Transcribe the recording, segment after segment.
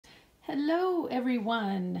Hello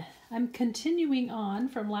everyone. I'm continuing on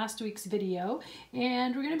from last week's video,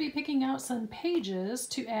 and we're going to be picking out some pages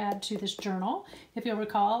to add to this journal. If you'll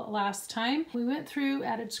recall, last time we went through,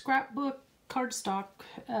 added scrapbook cardstock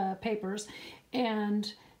papers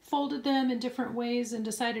and folded them in different ways and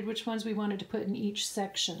decided which ones we wanted to put in each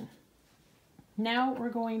section. Now we're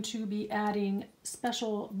going to be adding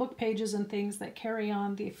special book pages and things that carry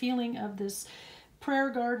on the feeling of this prayer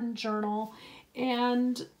garden journal,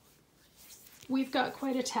 and we've got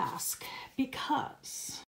quite a task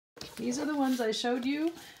because these are the ones I showed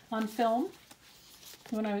you on film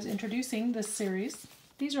when I was introducing this series.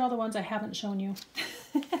 These are all the ones I haven't shown you.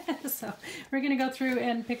 So we're going to go through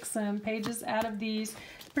and pick some pages out of these,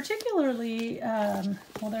 particularly,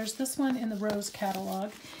 well, there's this one in the Rose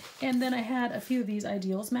catalog, and then I had a few of these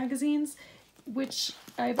Ideals magazines, which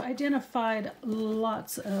I've identified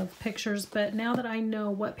lots of pictures, but now that I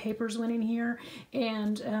know what papers went in here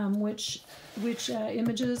and which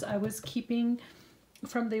images I was keeping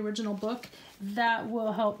from the original book, that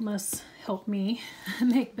will help me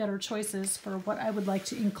make better choices for what I would like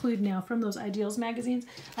to include now from those Ideals magazines.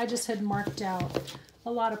 I just had marked out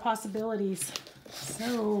a lot of possibilities.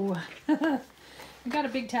 So we've got a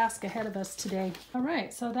big task ahead of us today. All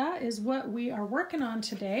right, so that is what we are working on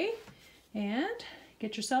today. And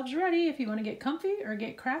get yourselves ready. If you want to get comfy or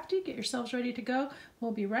get crafty, get yourselves ready to go.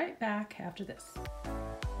 We'll be right back after this.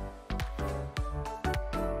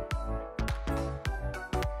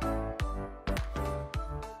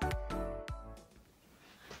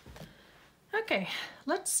 Okay,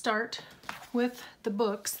 let's start with the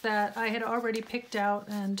books that I had already picked out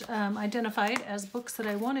and identified as books that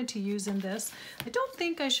I wanted to use in this. I don't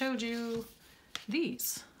think I showed you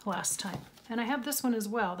these last time. And I have this one as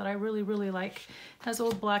well that I really, really like. It has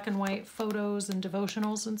old black and white photos and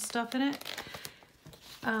devotionals and stuff in it.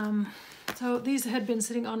 So these had been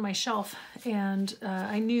sitting on my shelf, and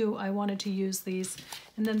I knew I wanted to use these.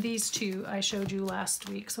 And then these two I showed you last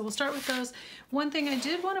week. So we'll start with those. One thing I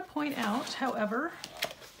did want to point out, however,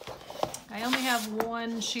 I only have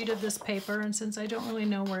one sheet of this paper, and since I don't really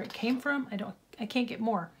know where it came from, I can't get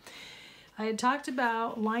more. I had talked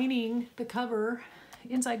about lining the cover,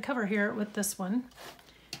 inside cover here, with this one.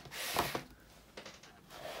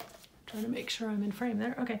 Trying to make sure I'm in frame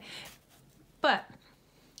there. Okay. But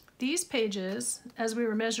these pages, as we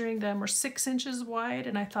were measuring them, were 6 inches wide,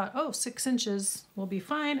 and I thought, oh, 6 inches will be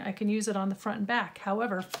fine. I can use it on the front and back.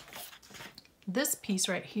 However, this piece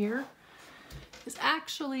right here is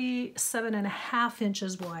actually 7.5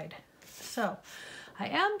 inches wide. So I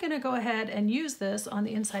am going to go ahead and use this on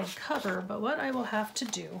the inside cover, but what I will have to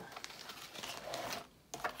do,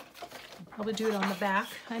 probably do it on the back.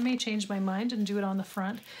 I may change my mind and do it on the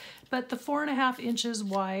front. But the 4.5 inches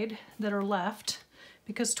wide that are left,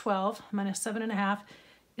 because 12 minus 7.5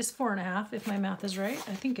 is 4.5, if my math is right.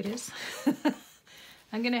 I think it is.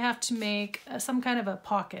 I'm going to have to make some kind of a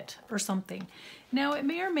pocket or something. Now, it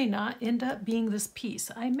may or may not end up being this piece.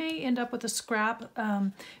 I may end up with a scrap,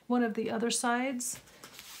 one of the other sides.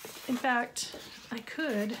 In fact, I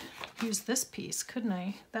could use this piece, couldn't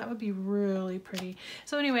I? That would be really pretty.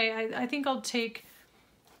 So anyway, I think I'll take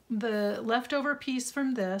the leftover piece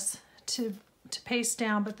from this to paste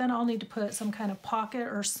down, but then I'll need to put some kind of pocket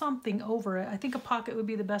or something over it. I think a pocket would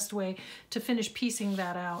be the best way to finish piecing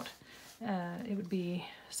that out. It would be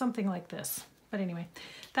something like this. But anyway,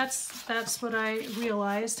 that's what I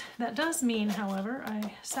realized. That does mean, however,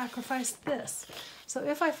 I sacrificed this. So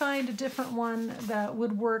if I find a different one that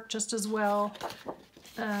would work just as well,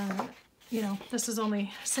 you know, this is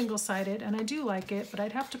only single-sided, and I do like it, but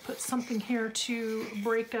I'd have to put something here to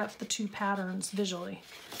break up the two patterns visually.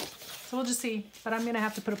 So we'll just see, but I'm going to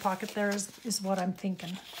have to put a pocket there is what I'm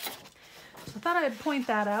thinking. So I thought I'd point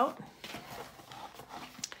that out.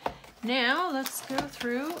 Now let's go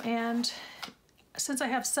through, and since I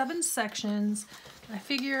have 7 sections, I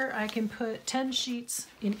figure I can put 10 sheets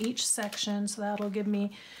in each section, so that'll give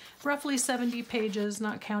me roughly 70 pages,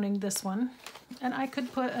 not counting this one. And I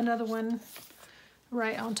could put another one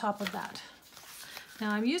right on top of that.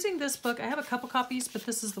 Now I'm using this book. I have a couple copies, but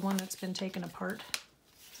this is the one that's been taken apart.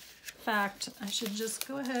 In fact, I should just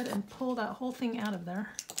go ahead and pull that whole thing out of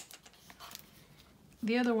there.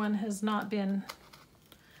 The other one has not been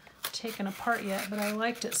taken apart yet, but I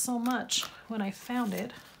liked it so much when I found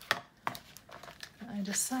it, I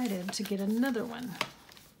decided to get another one.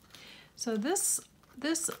 So this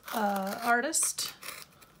artist,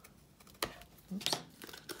 oops,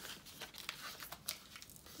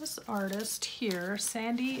 this artist here,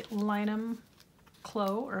 Sandy Lynham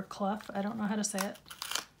Clough, or Clough, I don't know how to say it.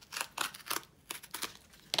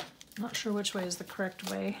 Not sure which way is the correct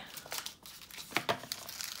way.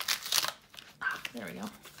 There we go.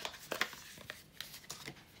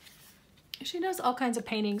 She does all kinds of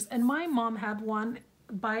paintings, and my mom had one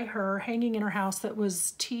by her hanging in her house that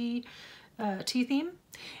was tea theme,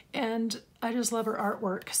 and I just love her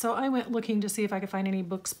artwork. So I went looking to see if I could find any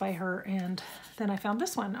books by her, and then I found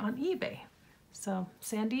this one on eBay. So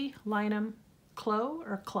Sandy Lynham Clough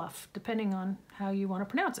or Clough, depending on how you want to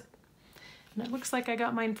pronounce it. And it looks like I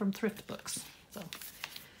got mine from thrift books. So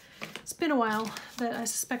it's been a while, but I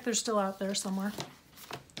suspect they're still out there somewhere.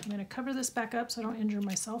 I'm going to cover this back up so I don't injure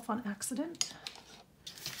myself on accident.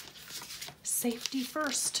 Safety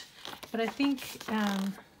first. But I think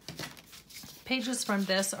pages from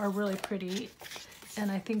this are really pretty,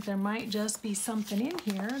 and I think there might just be something in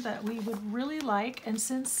here that we would really like. And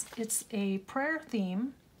since it's a prayer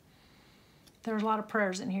theme, there's a lot of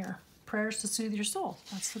prayers in here. Prayers to soothe your soul.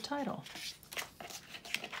 That's the title.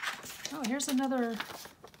 Oh, here's another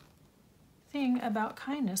thing about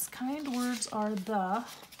kindness. Kind words are the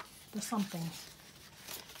something.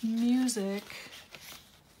 Music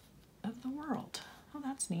of the world. Oh,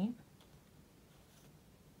 that's neat.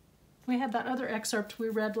 We had that other excerpt we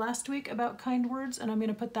read last week about kind words, and I'm going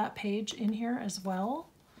to put that page in here as well.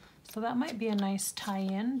 So that might be a nice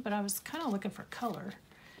tie-in, but I was kind of looking for color.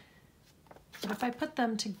 But if I put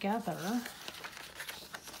them together,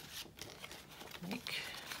 like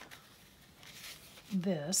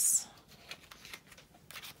this,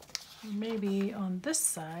 or maybe on this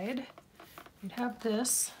side, you'd have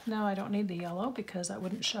this. No, I don't need the yellow because that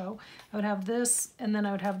wouldn't show. I would have this, and then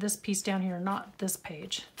I would have this piece down here, not this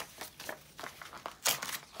page.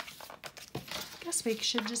 Guess we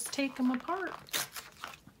should just take them apart.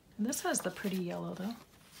 And this has the pretty yellow though.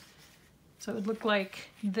 So it would look like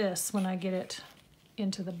this when I get it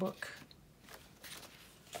into the book.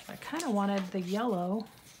 I kind of wanted the yellow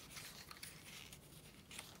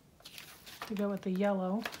to go with the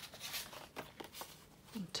yellow.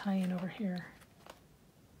 Tie in over here.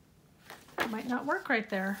 It might not work right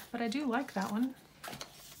there, but I do like that one.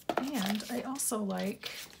 And I also like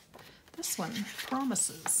this one,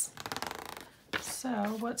 Promises.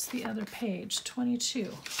 So what's the other page?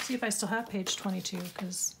 22. See if I still have page 22,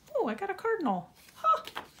 because, oh, I got a cardinal. Huh.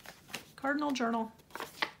 Cardinal journal.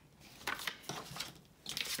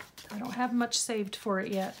 I don't have much saved for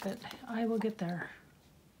it yet, but I will get there.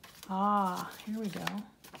 Ah, here we go.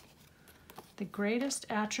 The greatest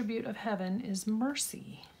attribute of heaven is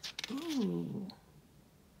mercy. Ooh.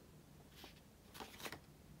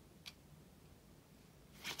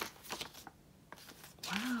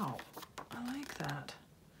 Wow, I like that.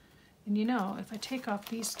 And you know, if I take off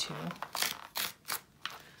these two,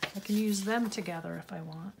 I can use them together if I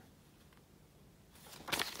want.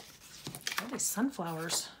 All these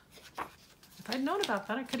sunflowers. If I'd known about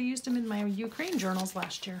that, I could have used them in my Ukraine journals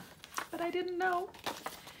last year, but I didn't know.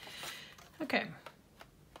 Okay.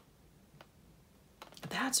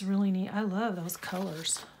 That's really neat. I love those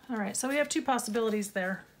colors. All right, so we have two possibilities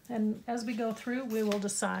there. And as we go through, we will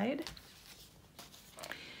decide.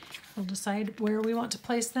 We'll decide where we want to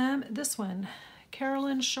place them. This one,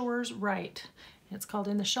 Carolyn Shores Wright. It's called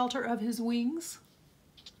In the Shelter of His Wings.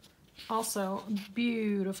 Also,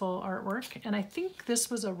 beautiful artwork. And I think this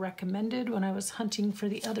was a recommended when I was hunting for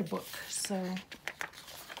the other book. So,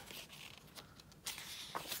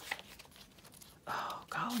 oh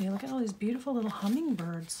golly, look at all these beautiful little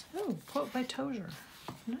hummingbirds. Oh, quote by Tozer.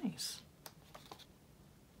 Nice.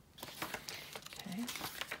 Okay.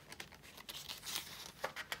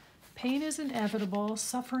 Pain is inevitable,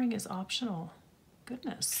 suffering is optional.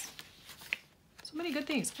 Goodness. So many good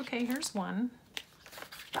things. Okay, here's one.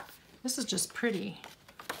 This is just pretty.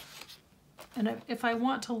 And if I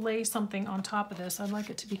want to lay something on top of this, I'd like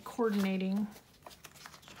it to be coordinating.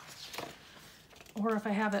 Or if I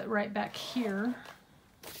have it right back here,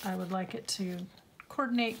 I would like it to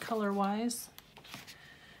coordinate color-wise.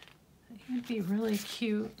 It would be really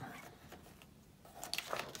cute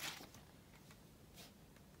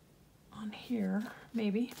on here,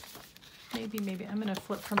 maybe. Maybe. I'm gonna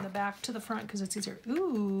flip from the back to the front because it's easier.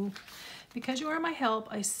 Ooh, because you are my help,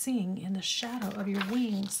 I sing in the shadow of your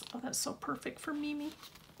wings. Oh, that's so perfect for Mimi.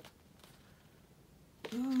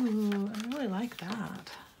 Ooh, I really like that.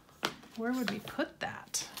 Where would we put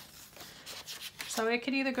that? So it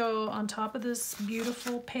could either go on top of this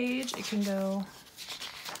beautiful page, it can go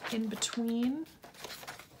in between,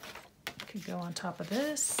 it could go on top of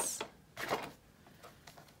this.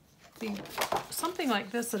 Something like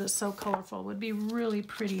this that is so colorful would be really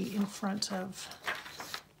pretty in front of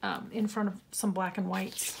some black and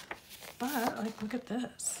whites. But like, look at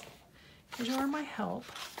this. Because you are my help.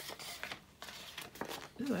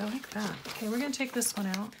 Ooh, I like that. Okay, we're gonna take this one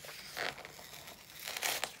out.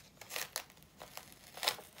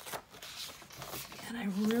 I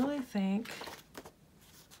really think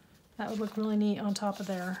that would look really neat on top of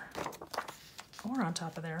there, or on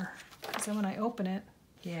top of there. So when I open it,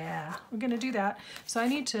 yeah, we're gonna do that. So I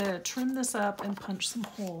need to trim this up and punch some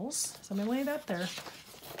holes. So I'm gonna lay that there.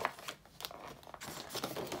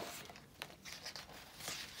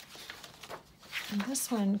 And this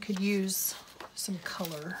one could use some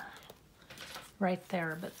color right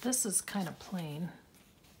there, but this is kind of plain.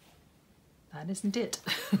 That isn't it.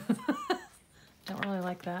 Don't really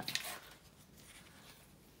like that.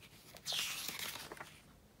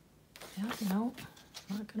 Yeah, no,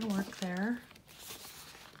 not gonna work there.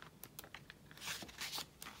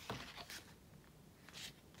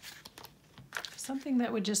 Something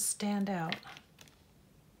that would just stand out.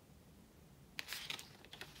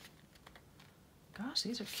 Gosh,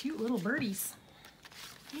 these are cute little birdies.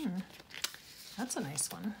 That's a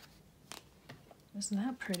nice one. Isn't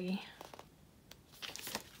that pretty?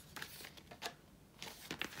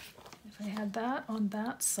 If I had that on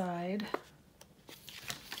that side,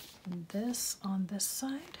 and this on this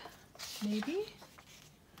side, maybe?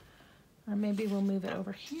 Or maybe we'll move it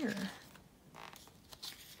over here.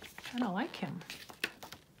 I don't like him.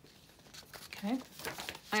 Okay.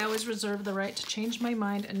 I always reserve the right to change my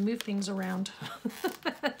mind and move things around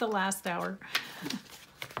at the last hour.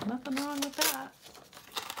 Nothing wrong with that.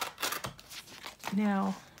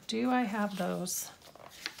 Now, do I have those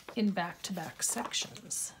in back-to-back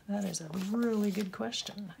sections? That is a really good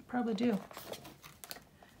question. I probably do.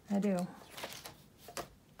 I do.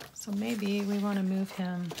 So maybe we want to move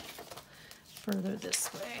him further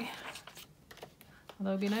this way.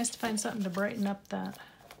 Although it'd be nice to find something to brighten up that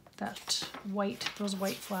white, those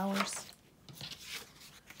white flowers.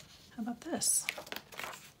 How about this?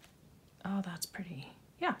 Oh, that's pretty.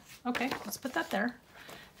 Yeah, okay, let's put that there.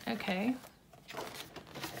 Okay.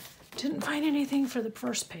 Didn't find anything for the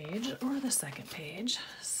first page or the second page,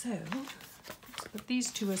 so let's put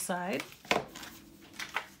these two aside.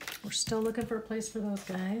 We're still looking for a place for those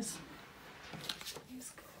guys.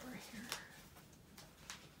 Please go over here.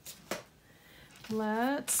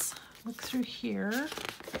 Let's look through here.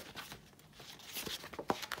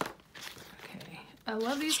 Okay, I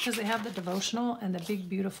love these because they have the devotional and the big,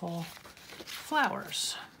 beautiful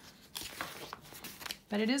flowers.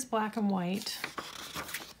 But it is black and white.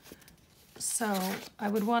 So I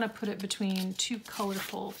would want to put it between two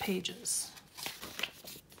colorful pages.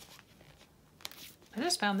 I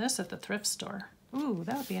just found this at the thrift store. Ooh,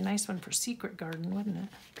 that would be a nice one for Secret Garden, wouldn't it?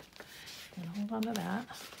 And hold on to that.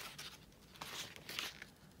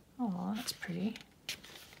 Oh, that's pretty.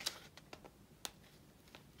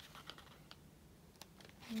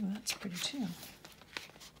 Ooh, that's pretty too.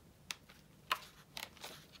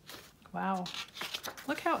 Wow.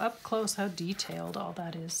 Look how up close, how detailed all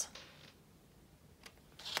that is.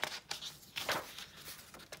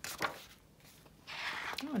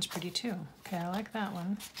 That one's pretty too. Okay, I like that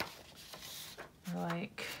one. I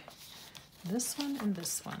like this one and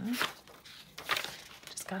this one.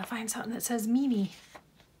 Just gotta find something that says Mimi.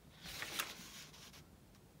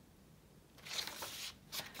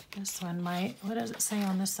 This one might, what does it say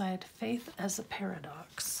on this side? Faith as a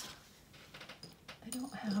paradox. I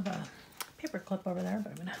don't have a paper clip over there,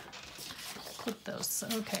 but I'm gonna clip those.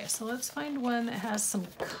 Okay, so let's find one that has some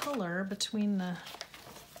color between the,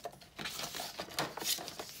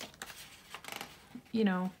 you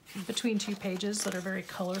know, between two pages that are very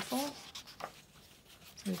colorful.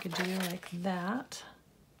 So we could do like that.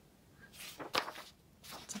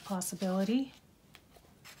 It's a possibility.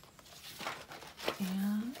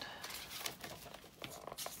 And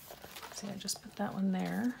see, I just put that one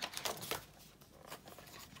there.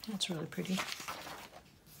 That's really pretty.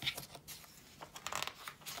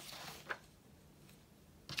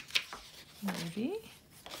 Maybe.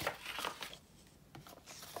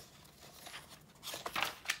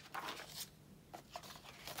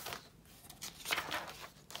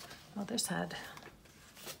 Well, this had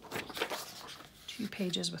 2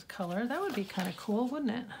 pages with color. That would be kind of cool,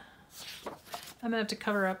 wouldn't it? I'm gonna have to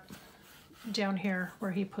cover up down here where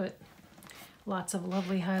he put lots of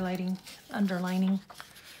lovely highlighting, underlining.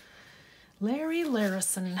 Larry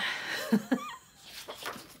Larrison.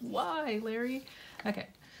 Why, Larry? Okay,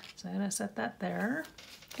 so I'm gonna set that there.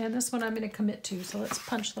 And this one I'm gonna commit to, so let's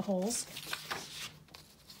punch the holes.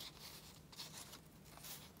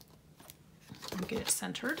 And get it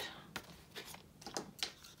centered.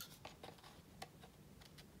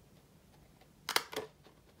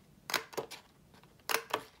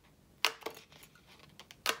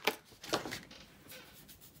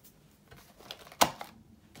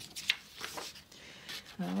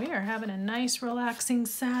 We are having a nice relaxing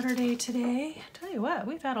Saturday today. Tell you what,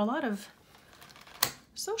 we've had a lot of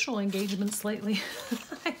social engagements lately.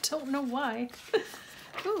 I don't know why.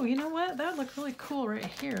 Ooh, you know what? That would look really cool right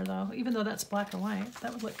here, though. Even though that's black and white,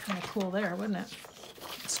 that would look kind of cool there, wouldn't it?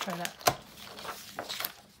 Let's try that.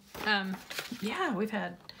 Yeah, we've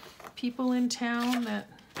had people in town that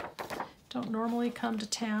don't normally come to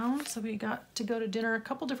town, so we got to go to dinner a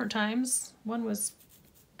couple different times. One was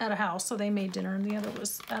at a house, so they made dinner, and the other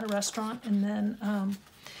was at a restaurant. And then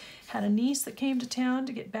had a niece that came to town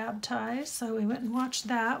to get baptized, so we went and watched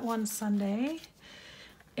that one Sunday.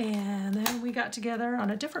 And then we got together on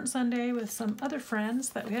a different Sunday with some other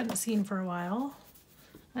friends that we hadn't seen for a while.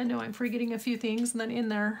 I know I'm forgetting a few things, and then in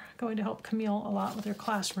there going to help Camille a lot with her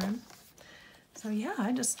classroom. So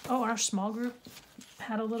yeah, our small group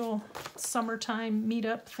had a little summertime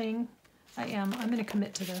meetup thing. I'm gonna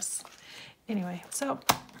commit to this. Anyway, so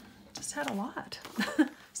just had a lot.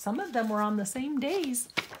 Some of them were on the same days.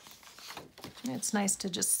 It's nice to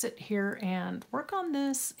just sit here and work on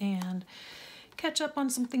this and catch up on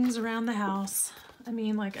some things around the house. I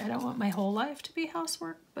mean, like, I don't want my whole life to be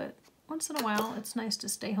housework, but once in a while it's nice to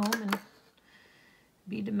stay home and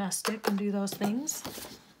be domestic and do those things.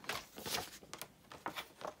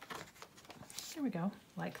 There we go.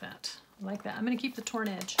 Like that. Like that. I'm going to keep the torn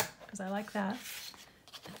edge because I like that.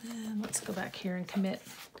 And then let's go back here and commit.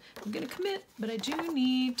 I'm going to commit, but I do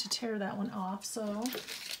need to tear that one off, so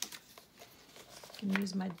I can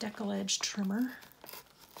use my decal edge trimmer.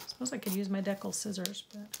 I suppose I could use my decal scissors,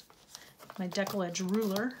 but my decal edge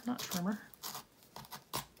ruler, not trimmer.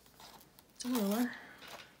 It's a ruler.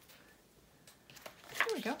 There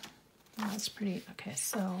we go. Oh, that's pretty. Okay,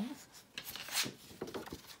 so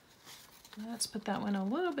let's put that one a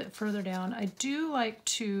little bit further down. I do like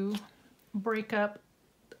to break up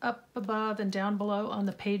above and down below on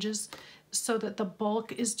the pages so that the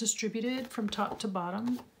bulk is distributed from top to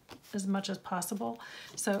bottom as much as possible.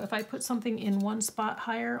 So if I put something in one spot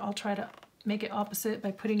higher, I'll try to make it opposite by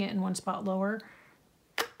putting it in one spot lower.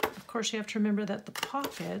 Of course, you have to remember that the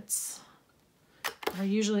pockets are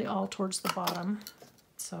usually all towards the bottom,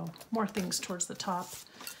 so more things towards the top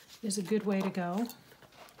is a good way to go.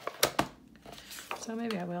 So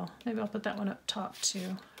maybe I will. Maybe I'll put that one up top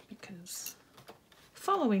too, because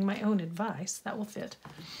following my own advice, that will fit.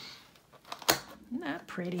 Isn't that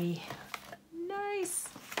pretty? Nice.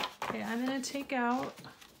 Okay, I'm going to take out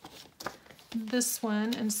this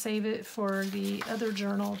one and save it for the other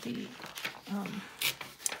journal, the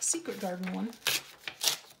Secret Garden one,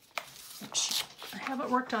 which I haven't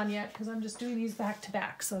worked on yet because I'm just doing these back to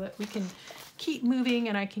back so that we can keep moving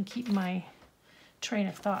and I can keep my train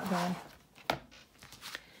of thought going.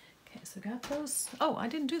 Okay, so got those. Oh, I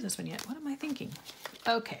didn't do this one yet. What am I thinking?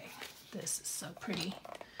 Okay, this is so pretty.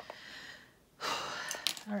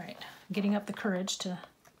 All right, getting up the courage to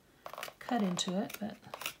cut into it, but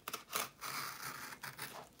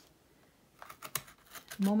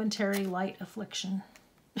momentary light affliction.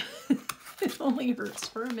 It only hurts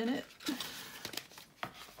for a minute.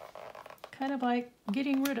 Kind of like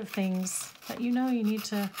getting rid of things that you know you need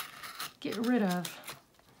to get rid of.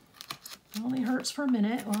 It only hurts for a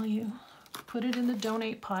minute while you put it in the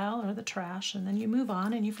donate pile or the trash, and then you move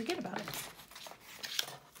on and you forget about it.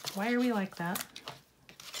 Why are we like that?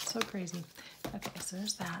 So crazy. Okay, so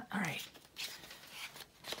there's that. All right.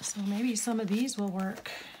 So maybe some of these will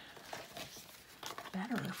work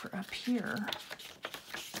better for up here.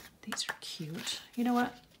 These are cute. You know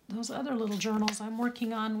what? Those other little journals I'm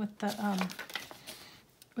working on with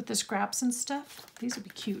the scraps and stuff, these would be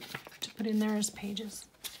cute to put in there as pages.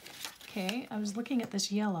 Okay, I was looking at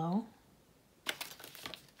this yellow.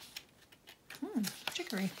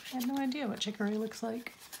 Chicory. I had no idea what chicory looks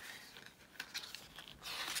like.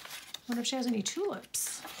 Wonder if she has any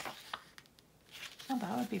tulips. Oh,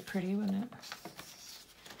 that would be pretty, wouldn't it?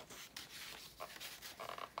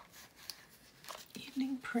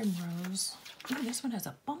 Evening primrose. Ooh, this one has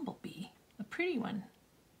a bumblebee. A pretty one.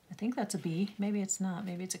 I think that's a bee. Maybe it's not.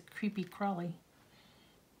 Maybe it's a creepy crawly.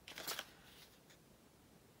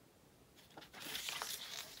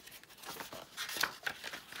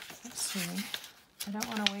 Let's see. I don't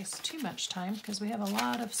want to waste too much time because we have a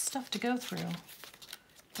lot of stuff to go through.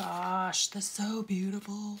 Gosh, that's so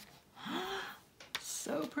beautiful.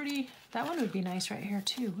 So pretty. That one would be nice right here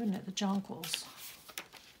too, wouldn't it? The jonquils.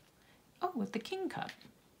 Oh, with the king cup.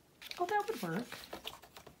 Oh, that would work.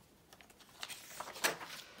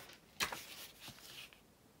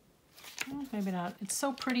 Well, maybe not. It's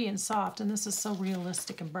so pretty and soft, and this is so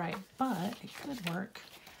realistic and bright, but it could work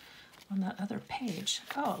on that other page.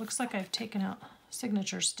 Oh, it looks like I've taken out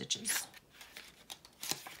signature stitches.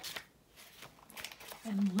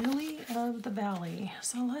 And Lily of the Valley.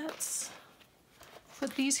 So let's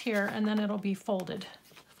put these here, and then it'll be folded.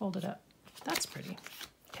 folded up. That's pretty.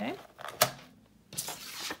 Okay.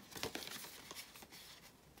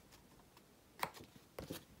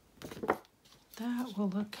 That will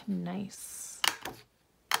look nice.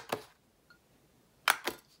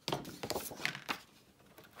 I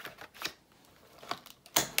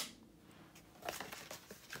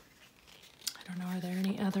don't know, are there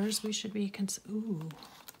any others we should be ooh,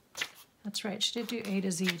 that's right, she did do A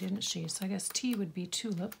to Z, didn't she? So I guess T would be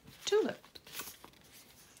tulip. Tulip.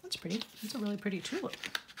 That's pretty. That's a really pretty tulip.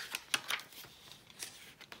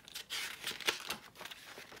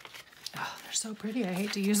 Oh, they're so pretty. I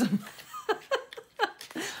hate to use them.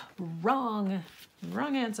 Wrong.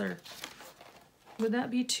 Wrong answer. Would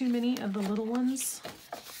that be too many of the little ones?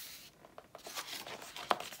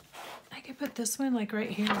 I could put this one like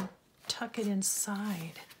right here and tuck it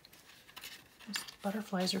inside. Those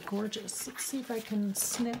butterflies are gorgeous. Let's see if I can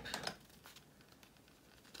snip.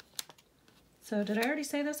 So did I already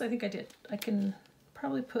say this? I think I did. I can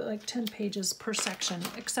probably put like 10 pages per section,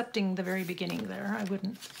 excepting the very beginning there. I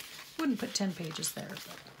wouldn't put 10 pages there.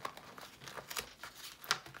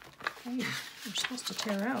 But hey, you're supposed to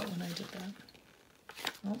tear out when I did that.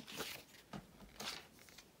 Oh.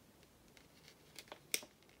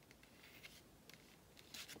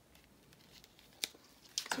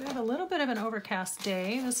 So we have a little bit of an overcast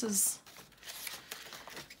day. This is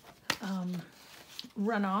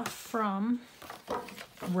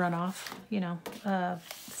runoff, you know,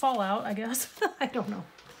 fallout, I guess. I don't know.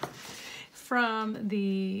 From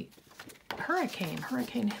the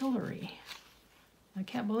Hurricane Hillary. I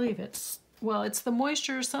can't believe it's, well, it's the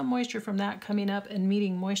moisture, some moisture from that coming up and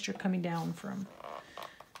meeting moisture coming down from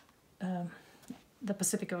the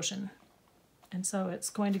Pacific Ocean. And so it's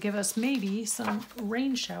going to give us maybe some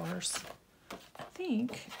rain showers. I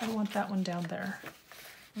think I want that one down there.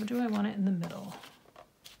 Or do I want it in the middle?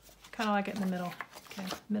 Kind of like it in the middle. Okay,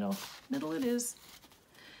 middle it is.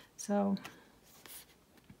 So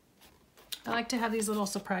I like to have these little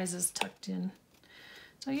surprises tucked in.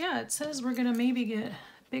 So yeah, it says we're gonna maybe get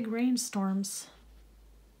big rainstorms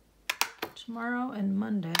tomorrow and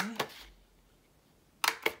Monday.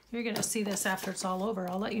 You're gonna see this after it's all over.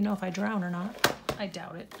 I'll let you know if I drown or not. I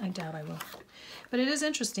doubt it. I doubt I will. But it is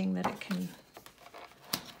interesting that it can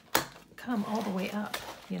come all the way up,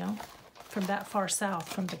 you know, from that far south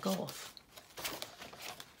from the Gulf.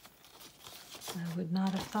 I would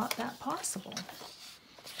not have thought that possible.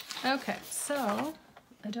 Okay, so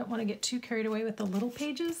I don't want to get too carried away with the little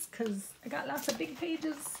pages because I got lots of big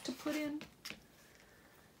pages to put in.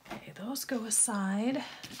 Okay, those go aside.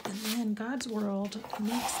 And then God's World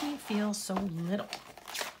makes me feel so little.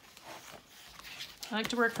 I like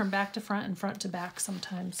to work from back to front and front to back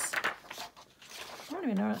sometimes. I don't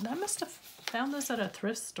even know. I must have found this at a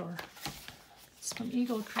thrift store. It's from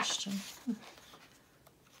Eagle Christian.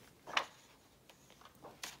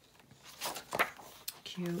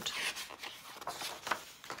 Cute.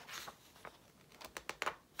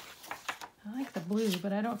 I like the blue,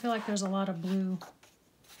 but I don't feel like there's a lot of blue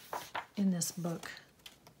in this book.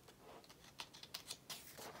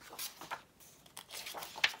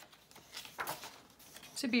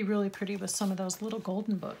 This would be really pretty with some of those little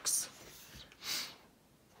golden books.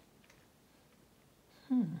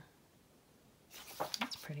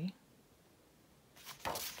 That's pretty.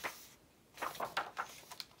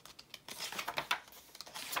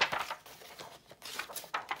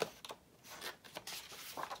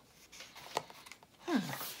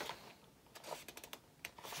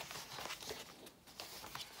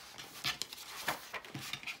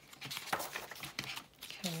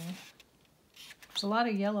 There's a lot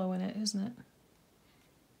of yellow in it, isn't it?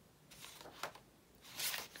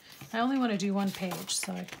 I only want to do one page,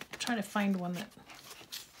 so I'm trying to find one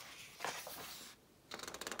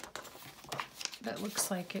that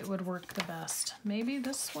looks like it would work the best. Maybe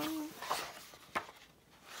this one?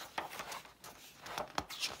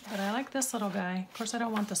 But I like this little guy. Of course, I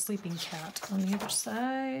don't want the sleeping cat on the other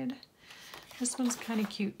side. This one's kind of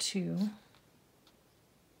cute too.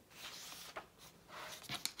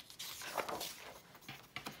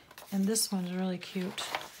 And this one's really cute.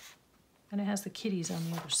 And it has the kitties on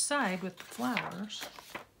the other side with the flowers.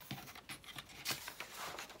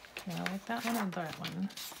 Okay, I like that one and that one.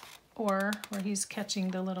 Or where he's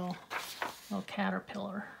catching the little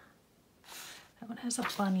caterpillar. That one has a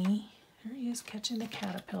bunny. There he is catching the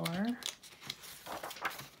caterpillar.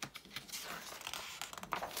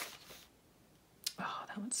 Oh,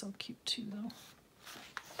 that one's so cute too, though.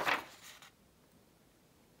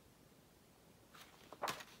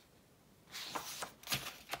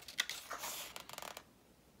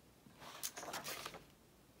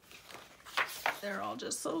 They're all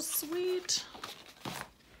just so sweet.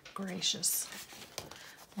 gracious.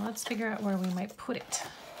 Let's figure out where we might put it.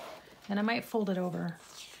 And I might fold it over.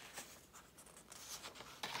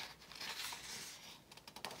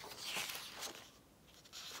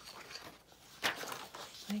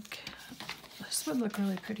 Like, this would look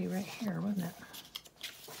really pretty right here, wouldn't it?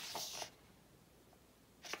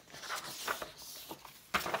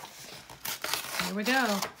 Here we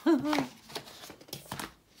go.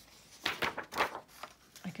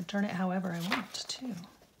 I can turn it however I want too.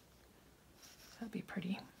 That'd be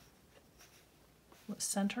pretty. What,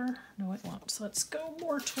 center? No, it won't. So let's go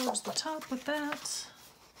more towards the top with that.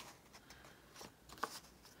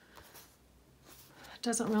 It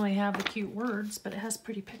doesn't really have the cute words, but it has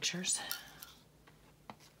pretty pictures.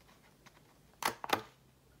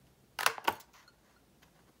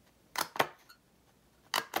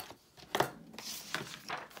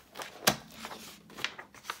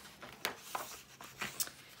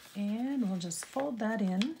 And we'll just fold that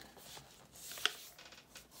in.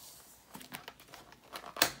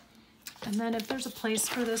 And then if there's a place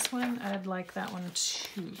for this one, I'd like that one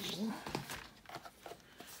too.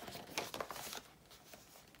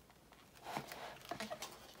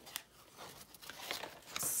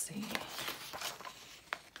 Let's see.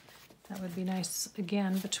 That would be nice,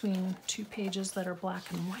 again, between two pages that are black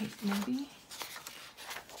and white, maybe.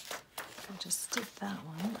 I just did that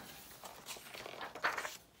one.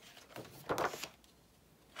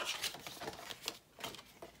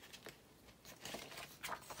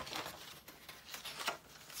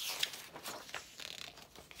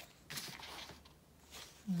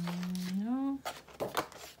 No.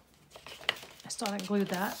 I still haven't glued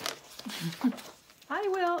that. I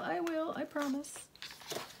will, I promise.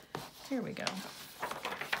 Here we go.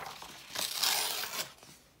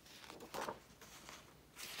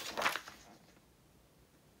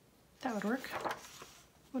 That would work,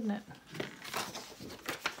 wouldn't it?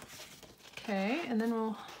 Okay, and then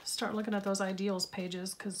we'll start looking at those ideals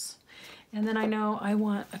pages, and then I know I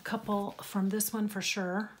want a couple from this one for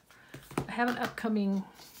sure. I have an upcoming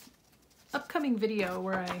video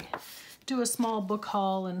where I do a small book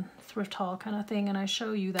haul and thrift haul kind of thing, and I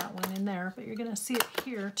show you that one in there, but you're gonna see it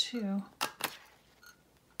here too.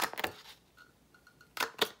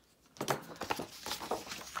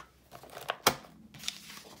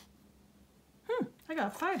 I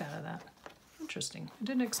got 5 out of that. Interesting. I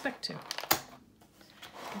didn't expect to.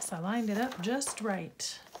 Guess I lined it up just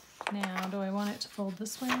right. Now, do I want it to fold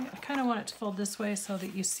this way? I kind of want it to fold this way so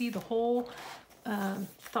that you see the whole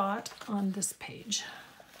thought on this page.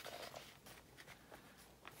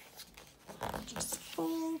 Just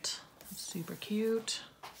fold. Super cute.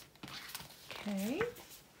 Okay.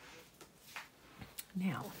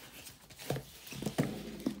 Now.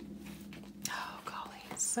 Oh, golly.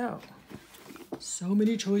 So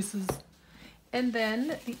many choices. And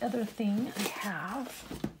then the other thing I have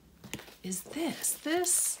is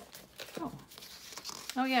this.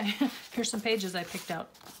 Oh yeah, here's some pages I picked out.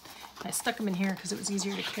 I stuck them in here because it was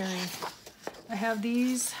easier to carry. I have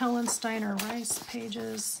these Helen Steiner Rice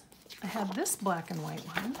pages. I have this black and white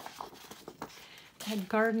one. I had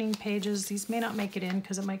gardening pages. These may not make it in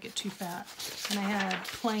because it might get too fat. And I had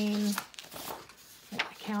plain like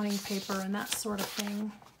accounting paper and that sort of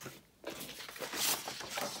thing.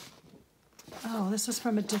 Oh, this is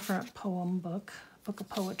from a different poem book of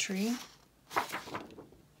poetry.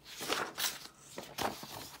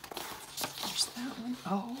 There's that one.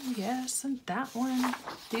 Oh, yes, and that one.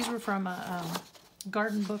 These were from a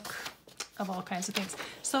garden book of all kinds of things.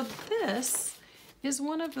 So this is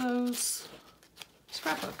one of those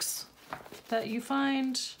scrapbooks that you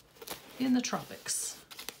find in the tropics.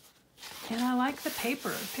 And I like the paper.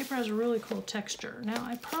 The paper has a really cool texture. Now,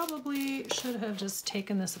 I probably should have just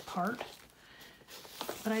taken this apart,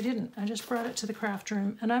 but I didn't. I just brought it to the craft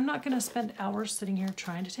room, and I'm not going to spend hours sitting here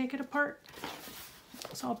trying to take it apart,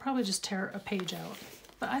 so I'll probably just tear a page out.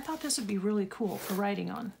 But I thought this would be really cool for writing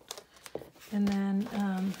on. And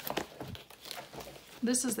then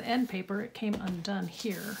this is the end paper. It came undone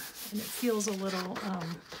here, and it feels a little,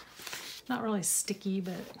 not really sticky,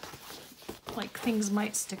 but like things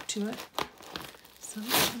might stick to it. So,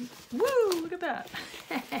 woo, look at that.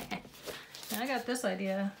 And I got this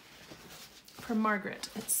idea from Margaret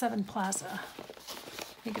at 7 Plaza.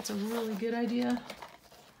 I think it's a really good idea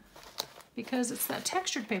because it's that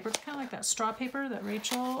textured paper. It's kind of like that straw paper that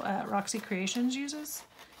Rachel at Roxy Creations uses.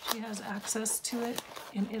 She has access to it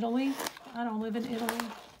in Italy. I don't live in Italy.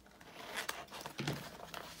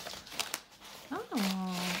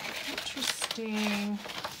 Oh, interesting.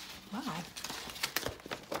 Wow.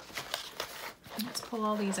 Let's pull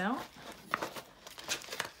all these out.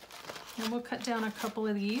 And we'll cut down a couple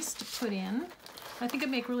of these to put in. I think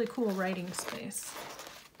it'd make really cool writing space.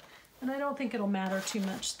 And I don't think it'll matter too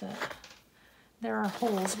much that there are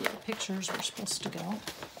holes where the pictures were supposed to go.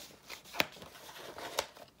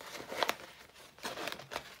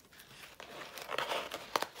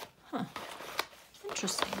 Huh.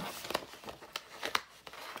 Interesting.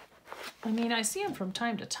 I mean, I see them from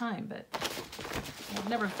time to time, but I've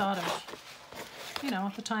never thought of, you know,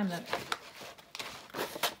 at the time that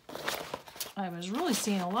I was really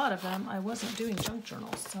seeing a lot of them, I wasn't doing junk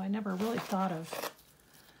journals, so I never really thought of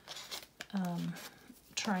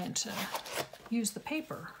trying to use the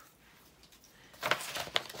paper.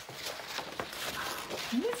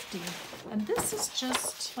 Nifty. And this is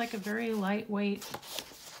just like a very lightweight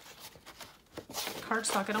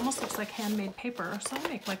cardstock. It almost looks like handmade paper, so I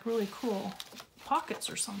make like really cool pockets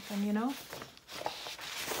or something, you know?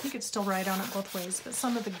 You could still write on it both ways, but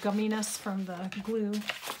some of the gumminess from the glue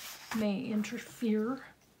may interfere.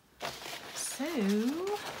 So,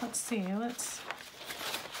 let's see, let's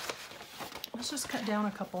just cut down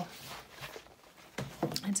a couple.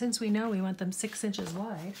 And since we know we want them 6 inches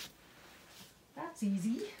wide, that's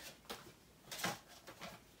easy.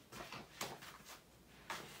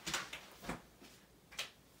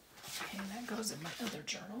 Okay, that goes in my other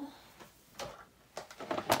journal.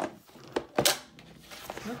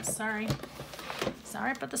 Oops, sorry.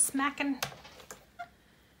 Sorry for the smacking.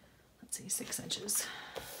 Let's see, 6 inches.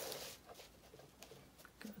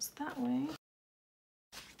 Goes that way.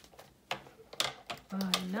 By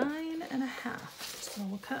 9.5. So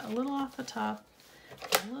we'll cut a little off the top,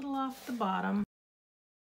 a little off the bottom.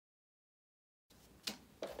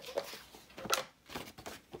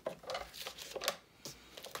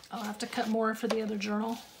 I'll have to cut more for the other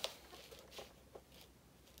journal.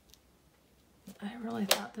 I really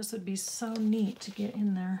thought this would be so neat to get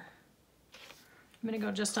in there. I'm gonna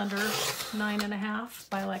go just under 9.5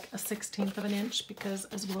 by like a 1/16 of an inch because,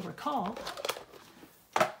 as we'll recall,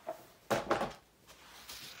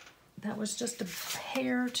 that was just a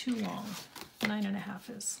hair too long. 9.5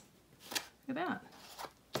 is. Look at that.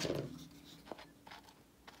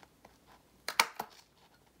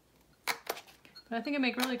 But I think it'd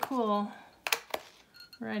make really cool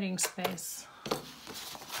writing space.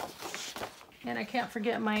 And I can't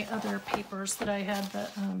forget my other papers that I had, the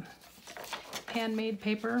handmade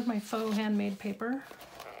paper, my faux handmade paper.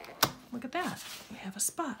 Look at that. We have a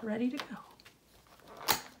spot ready to go.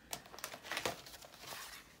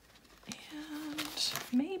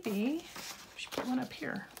 And maybe we should put one up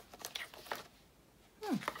here.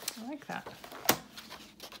 I like that.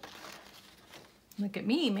 Look at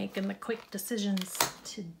me making the quick decisions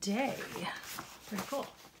today. Pretty cool.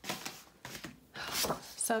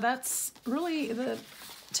 So that's really the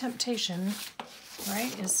temptation,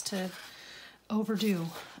 right, is to overdo.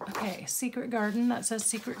 Okay, Secret Garden, that says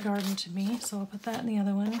Secret Garden to me, so I'll put that in the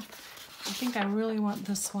other one. I think I really want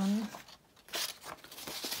this one.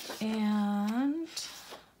 And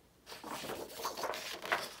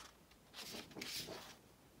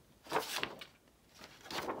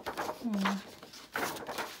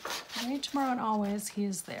today, tomorrow, and always, he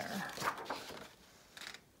is there.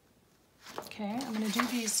 Okay, I'm going to do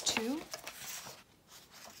these two.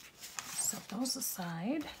 Set those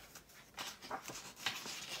aside.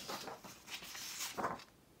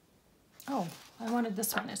 Oh, I wanted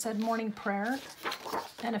this one. It said morning prayer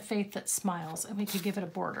and a faith that smiles, and we could give it a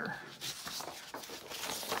border.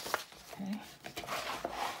 Okay.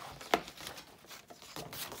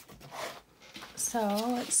 So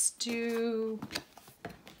let's do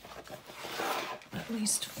at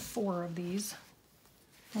least 4 of these.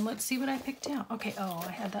 And let's see what I picked out. Okay, oh,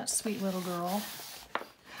 I had that sweet little girl.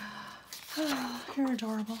 Oh, you're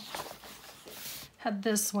adorable. Had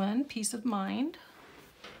this one, Peace of Mind.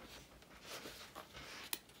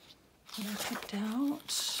 That I picked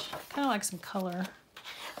out. Kind of like some color.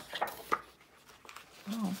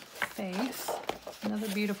 Oh, Faith. Another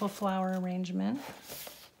beautiful flower arrangement.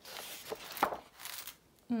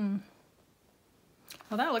 Well,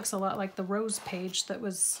 that looks a lot like the rose page that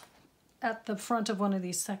was at the front of one of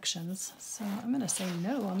these sections. So I'm going to say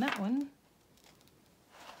no on that one.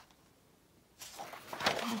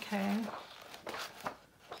 Okay.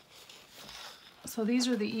 So these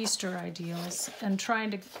are the Easter ideals, and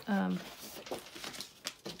trying to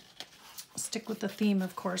stick with the theme,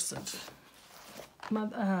 of course, of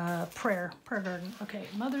prayer garden. Okay,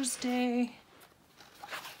 Mother's Day.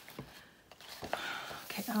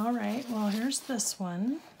 Okay, all right, well, here's this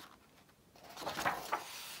one.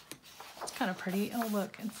 It's kind of pretty. Oh,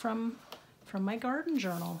 look, and from my garden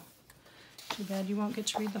journal. Too bad you won't get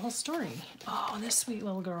to read the whole story. Oh, this sweet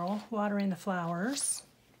little girl watering the flowers.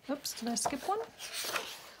 Oops, did I skip one?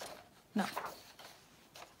 No.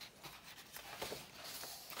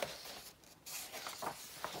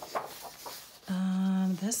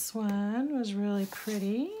 this one was really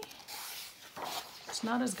pretty. It's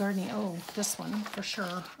not as gardeny. Oh, this one for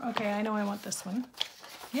sure. Okay, I know I want this one.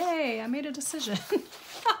 Yay, I made a decision.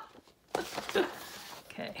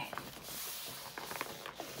 Okay.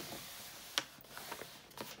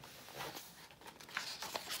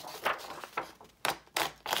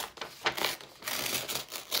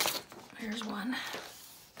 Here's one.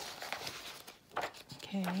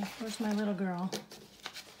 Okay, where's my little girl?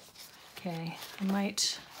 Okay, I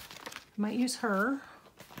might use her.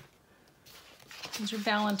 These are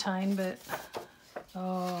Valentine, but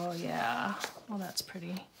oh yeah, well that's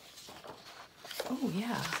pretty. Oh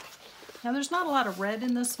yeah. Now there's not a lot of red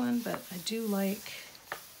in this one, but I do like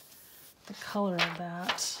the color of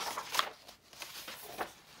that.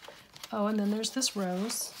 Oh, and then there's this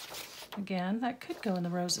rose. Again, that could go in the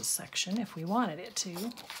roses section if we wanted it to.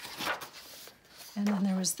 And then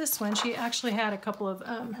there was this one. She actually had a couple of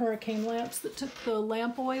hurricane lamps that took the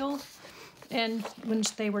lamp oil. And when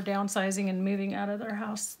they were downsizing and moving out of their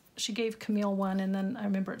house, she gave Camille one, and then I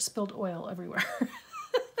remember it spilled oil everywhere.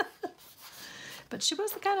 But she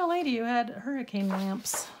was the kind of lady who had hurricane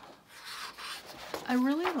lamps. I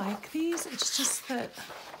really like these. It's just that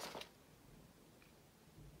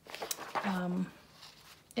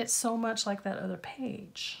it's so much like that other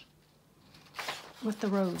page with the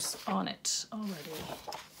rose on it already.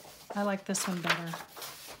 I like this one better.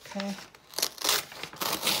 Okay.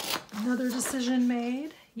 Another decision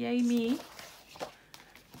made. Yay me.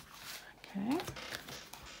 Okay.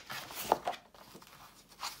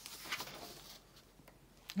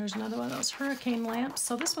 There's another one of those hurricane lamps.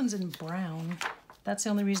 So this one's in brown. That's the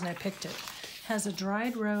only reason I picked it. Has a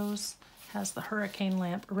dried rose, has the hurricane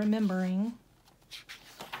lamp, remembering.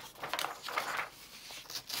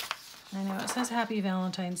 I know it says Happy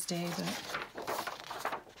Valentine's Day, but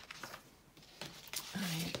all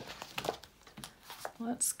right.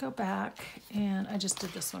 Let's go back, and I just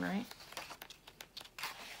did this one, right?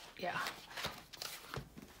 Yeah.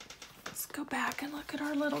 Let's go back and look at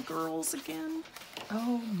our little girls again.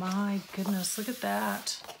 Oh my goodness, look at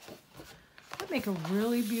that. That'd make a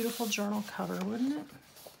really beautiful journal cover, wouldn't it?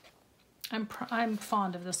 I'm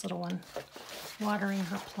fond of this little one, watering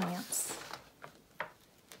her plants.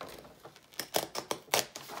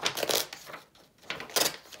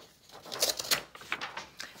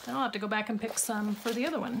 Then I'll have to go back and pick some for the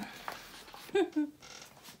other one.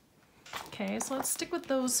 Okay, so let's stick with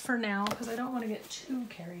those for now because I don't want to get too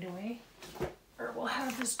carried away. Or we'll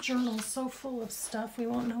have this journal so full of stuff we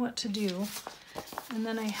won't know what to do. And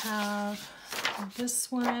then I have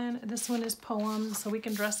this one. This one is poems, so we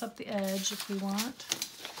can dress up the edge if we want.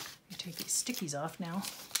 I take these stickies off now.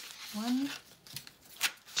 1,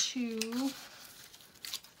 2,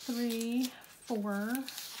 3, 4,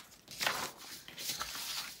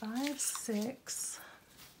 5, 6.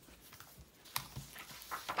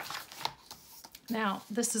 Now,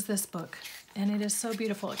 this is this book, and it is so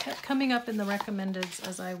beautiful. It kept coming up in the recommendeds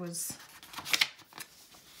as I was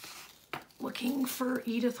looking for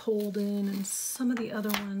Edith Holden and some of the other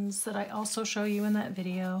ones that I also show you in that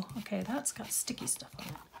video. Okay, that's got sticky stuff on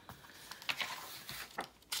it.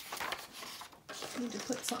 Need to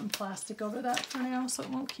put something plastic over that for now so it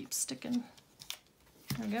won't keep sticking.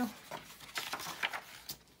 There we go.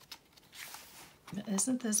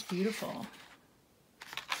 Isn't this beautiful?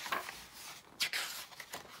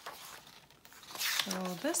 So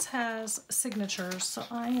this has signatures, so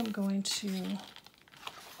I am going to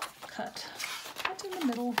cut in the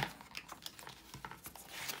middle.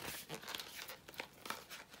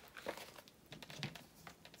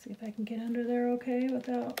 See if I can get under there okay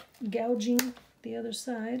without gouging the other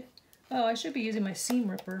side. Oh, I should be using my seam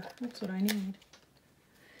ripper. That's what I need.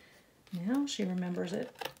 Now she remembers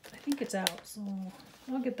it. I think it's out, so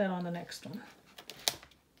I'll get that on the next one.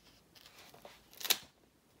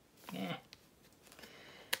 Yeah.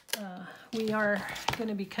 We are going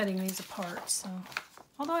to be cutting these apart, so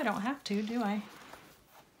although I don't have to, do I?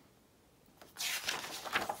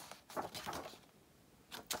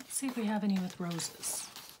 Let's see if we have any with roses.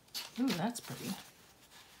 Ooh, that's pretty.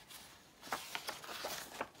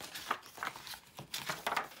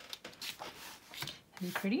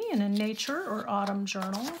 Be pretty in a nature or autumn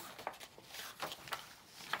journal.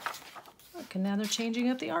 Look, and now they're changing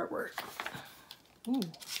up the artwork. Ooh.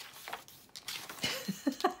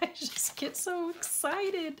 I just get so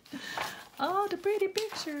excited. Oh, the pretty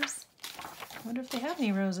pictures. I wonder if they have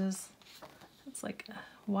any roses. That's like a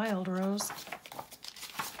wild rose.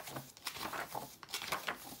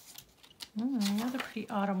 Another pretty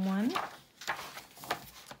autumn one.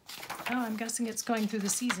 Oh, I'm guessing it's going through the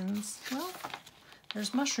seasons. Well,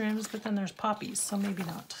 there's mushrooms, but then there's poppies, so maybe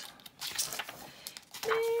not.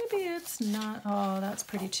 not, oh, that's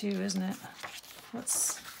pretty too, isn't it?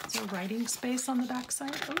 Is there writing space on the back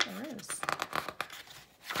side? Oh, there is.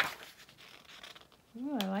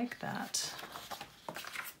 Ooh, I like that.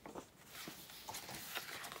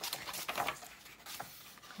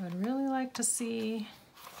 I would really like to see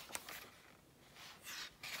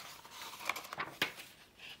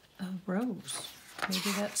a rose.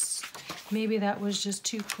 Maybe that was just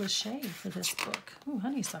too cliche for this book. Ooh,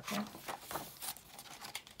 honeysuckle.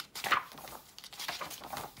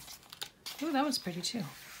 Ooh, that was pretty too.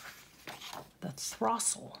 The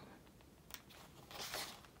throstle.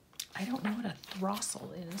 I don't know what a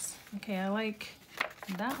throstle is. Okay, I like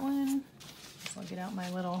that one. So I'll get out my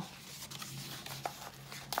little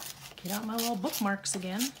bookmarks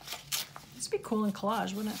again. This would be cool in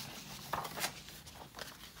collage, wouldn't it?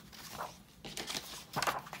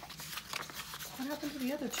 What happened to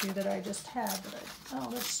the other two that I just had? Oh,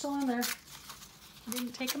 they're still in there. I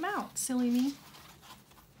didn't take them out. Silly me.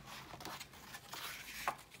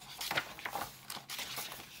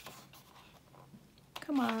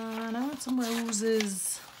 Come on, I want some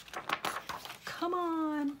roses. Come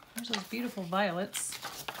on. There's those beautiful violets.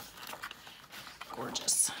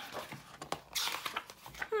 Gorgeous.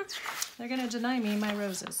 They're gonna deny me my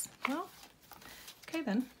roses. Well, okay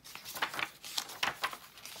then.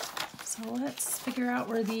 So let's figure out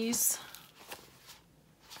where's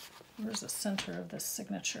the center of this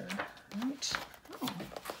signature, right? Oh,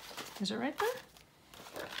 is it right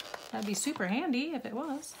there? That'd be super handy if it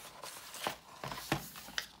was.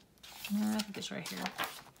 I think it's right here.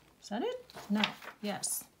 Is that it? No.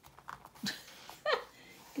 Yes. You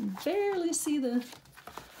can barely see the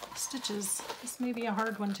stitches. This may be a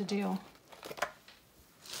hard one to do.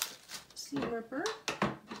 Seam ripper.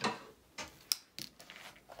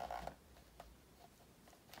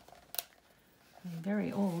 A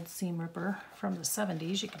very old seam ripper from the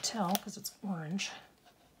 70s. You can tell because it's orange.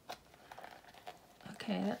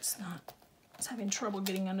 Okay, it's having trouble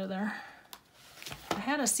getting under there. I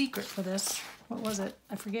had a secret for this. What was it?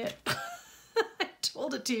 I forget. I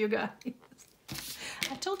told it to you guys.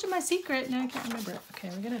 I told you my secret and I can't remember it. Okay,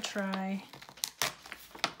 we're gonna try.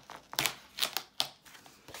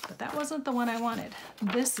 But that wasn't the one I wanted.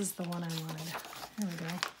 This is the one I wanted. There we go.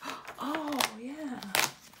 Oh, yeah.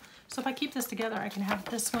 So if I keep this together, I can have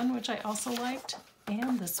this one, which I also liked,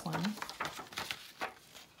 and this one.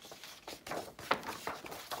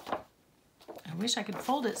 I wish I could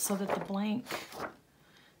fold it so that the blank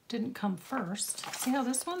didn't come first. See how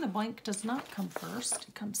this one, the blank does not come first,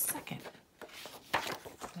 it comes second.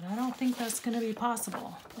 But I don't think that's gonna be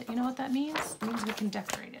possible. But you know what that means? It means we can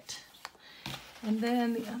decorate it. And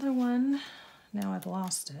then the other one, now I've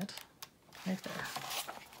lost it, right there.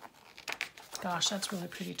 Gosh, that's really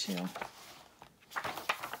pretty too.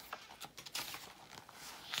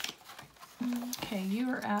 Okay, you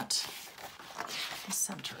are at the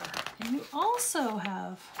center. And you also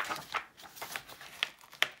have,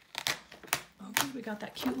 oh, good, we got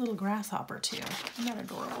that cute little grasshopper too. Isn't that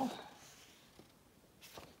adorable?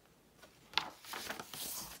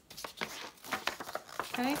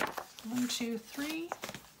 Okay, 1, 2, 3.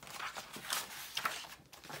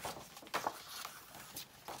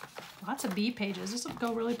 Lots of B pages. This will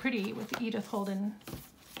go really pretty with the Edith Holden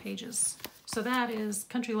pages. So that is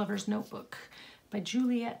Country Lover's Notebook by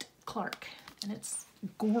Juliet Clark, and it's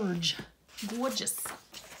gorgeous.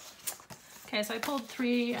 Okay, so I pulled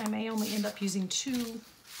 3. I may only end up using 2.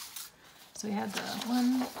 So we had the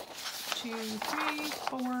 1, 2, 3,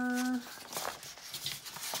 4,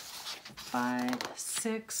 5,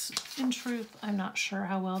 6. In truth, I'm not sure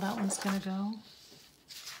how well that one's gonna go,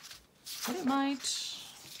 but it might.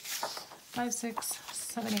 5, 6,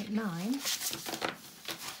 7, 8, 9.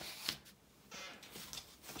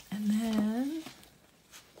 And then,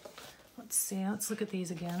 let's see, let's look at these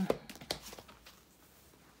again.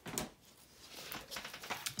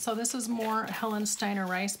 So this is more Helen Steiner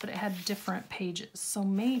Rice, but it had different pages. So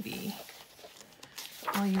maybe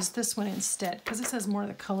I'll use this one instead because this has more of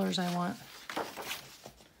the colors I want.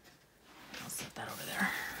 I'll set that over there.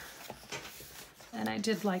 And I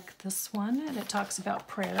did like this one, and it talks about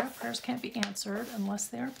prayer. Prayers can't be answered unless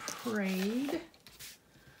they are prayed.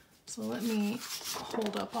 So let me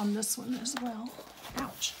hold up on this one as well.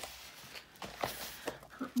 Ouch.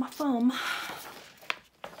 Hurt my thumb.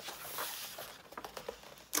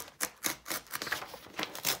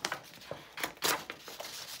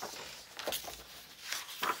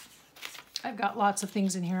 I've got lots of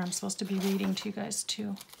things in here I'm supposed to be reading to you guys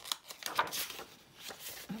too.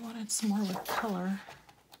 I wanted some more with color.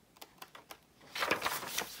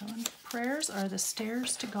 So, prayers are the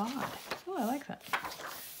stairs to God. Oh, I like that.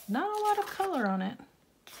 Not a lot of color on it.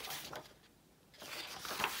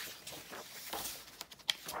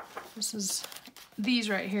 These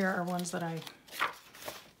right here are ones that I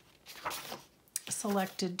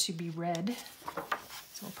selected to be read.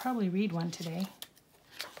 So I'll probably read one today.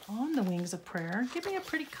 On the Wings of Prayer. Give me a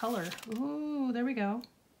pretty color. Ooh, there we go.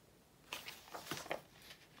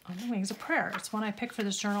 On the Wings of Prayer. It's one I picked for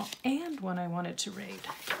this journal and one I wanted to read.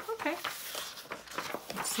 Okay.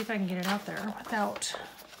 Let's see if I can get it out there without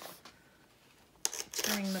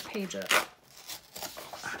tearing the page up.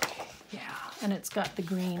 Okay, yeah. And it's got the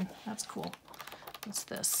green. That's cool. What's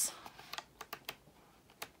this?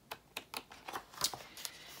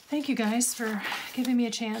 Thank you guys for giving me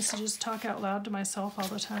a chance to just talk out loud to myself all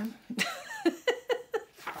the time.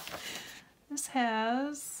 This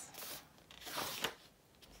has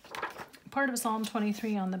part of Psalm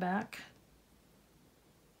 23 on the back.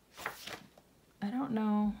 I don't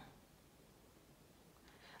know.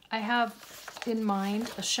 I have in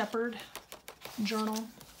mind a shepherd journal,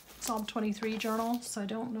 Psalm 23 journal, so I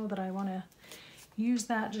don't know that I want to use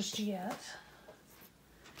that just yet.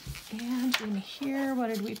 And in here, what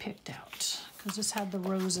did we pick out? Because this had the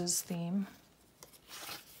roses theme.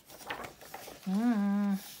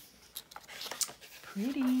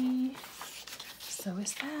 Pretty. So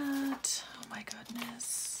is that. Oh my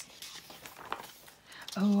goodness.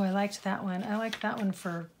 Oh, I liked that one. I liked that one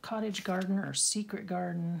for cottage garden or secret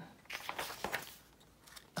garden.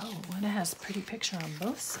 Oh, and it has a pretty picture on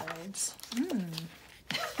both sides.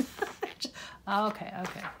 Okay,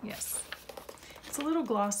 yes. It's a little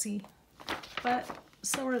glossy, but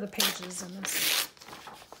so are the pages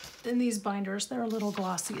in these binders. They're a little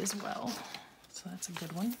glossy as well, so that's a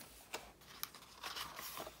good one.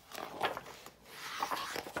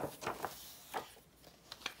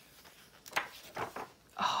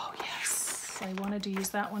 Oh yes, I wanted to use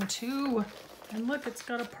that one too. And look, it's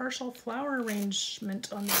got a partial flower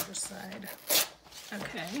arrangement on the other side.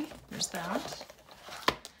 Okay, there's that.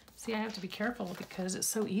 See, I have to be careful because it's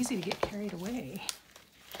so easy to get carried away.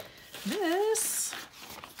 This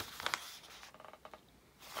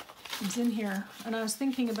is in here, and I was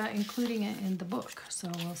thinking about including it in the book,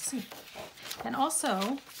 so we'll see. And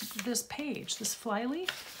also, this page, this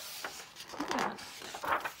flyleaf, look at that.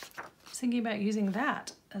 I was thinking about using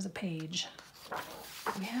that as a page.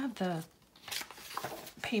 We have the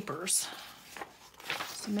papers,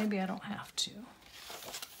 so maybe I don't have to.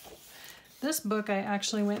 This book I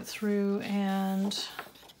actually went through and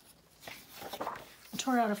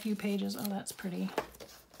tore out a few pages. Oh, that's pretty.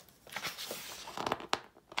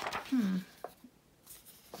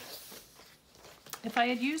 If I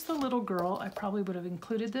had used the little girl, I probably would have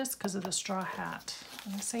included this because of the straw hat.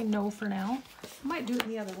 I'm gonna say no for now. I might do it in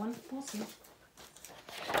the other one. We'll see.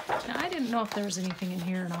 Now, I didn't know if there was anything in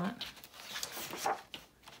here or not.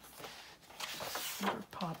 These are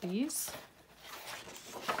poppies.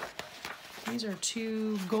 These are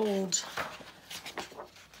two gold.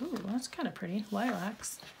 Ooh, that's kind of pretty.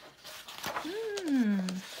 Lilacs.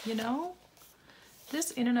 You know,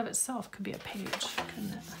 this in and of itself could be a page,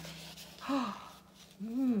 couldn't it? Oh,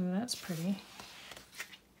 ooh, that's pretty.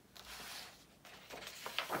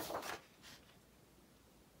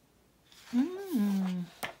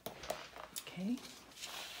 Okay,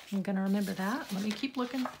 I'm gonna remember that. Let me keep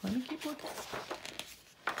looking. Let me keep looking.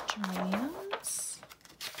 Geraniums.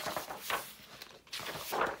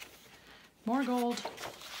 More gold.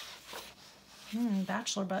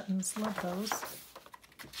 Bachelor buttons. Love those.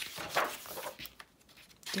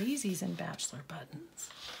 Daisies and bachelor buttons.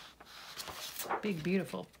 Big,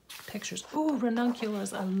 beautiful pictures. Ooh,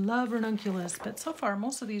 ranunculus. I love ranunculus, but so far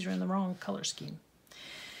most of these are in the wrong color scheme.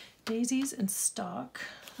 Daisies and stock.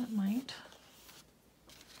 That might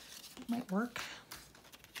work.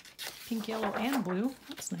 Pink, yellow, and blue.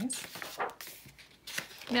 That's nice.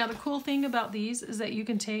 Now, the cool thing about these is that you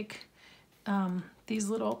can take these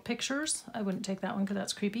little pictures. I wouldn't take that one because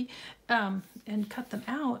that's creepy. And cut them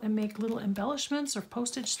out and make little embellishments or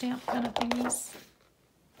postage stamp kind of thingies.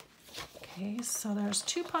 Okay, so there's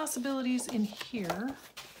two possibilities in here.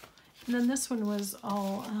 And then this one was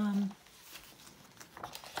all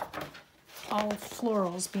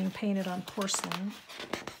florals being painted on porcelain.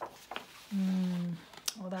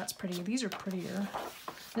 Oh, that's pretty. These are prettier.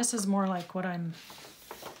 This is more like what I'm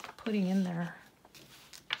putting in there.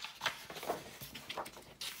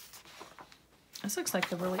 This looks like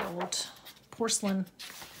the really old porcelain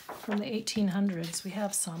from the 1800s. We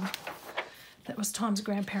have some. That was Tom's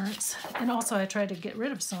grandparents. And also I tried to get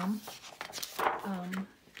rid of some.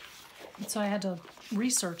 So I had to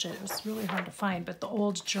research it. It was really hard to find. But the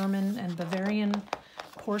old German and Bavarian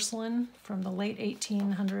porcelain from the late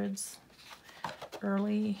 1800s,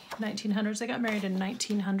 early 1900s. They got married in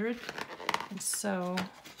 1900. And so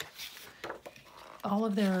all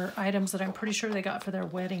of their items that I'm pretty sure they got for their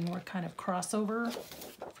wedding were kind of crossover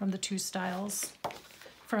from the two styles.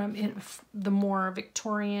 From the more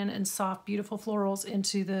Victorian and soft, beautiful florals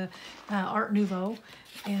into the Art Nouveau.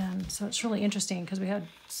 And so it's really interesting because we had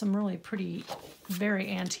some really pretty, very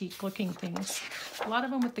antique looking things. A lot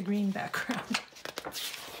of them with the green background.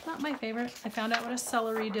 Not my favorite. I found out what a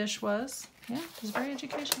celery dish was. Yeah, it was very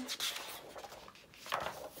educational.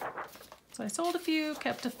 So I sold a few,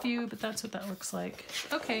 kept a few, but that's what that looks like.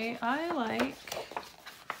 Okay, I like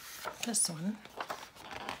this one.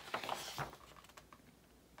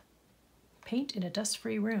 Paint in a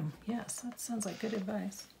dust-free room. Yes, that sounds like good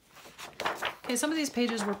advice. Okay, some of these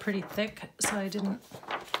pages were pretty thick, so I didn't...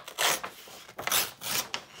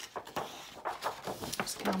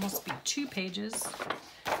 This can almost be 2 pages.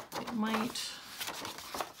 It might...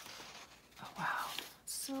 Oh, wow.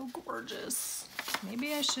 So gorgeous.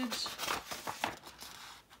 Maybe I should...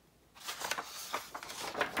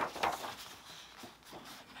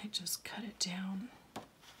 I might just cut it down.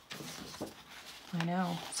 I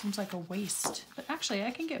know, seems like a waste. But actually,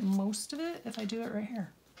 I can get most of it if I do it right here.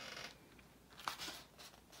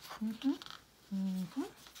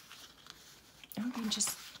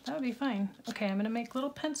 That would be fine. Okay, I'm gonna make little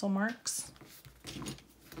pencil marks.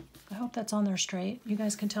 I hope that's on there straight. You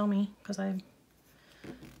guys can tell me, because I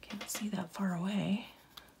can't see that far away.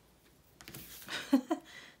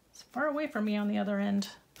 It's far away from me on the other end.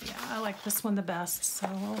 Yeah, I like this one the best, so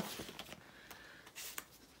we'll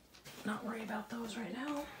not worry about those right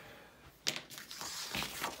now.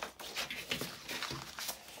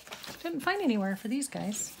 Didn't find anywhere for these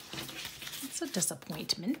guys. It's a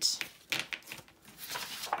disappointment.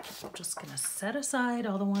 I'm just gonna set aside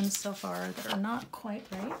all the ones so far that are not quite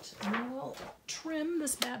right, and we'll trim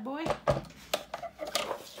this bad boy.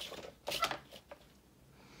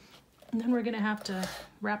 And then we're gonna have to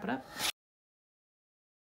wrap it up.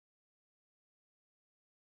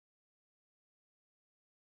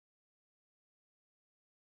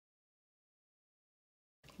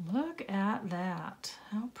 Look at that.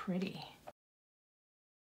 How pretty.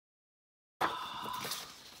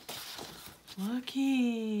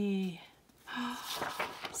 Looky.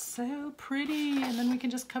 So pretty. And then we can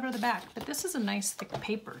just cover the back. But this is a nice thick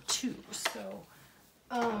paper too.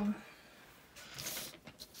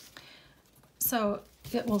 So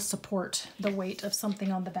it will support the weight of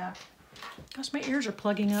something on the back. Gosh, my ears are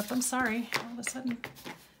plugging up. I'm sorry. All of a sudden.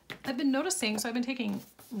 I've been noticing, so I've been taking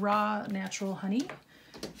raw natural honey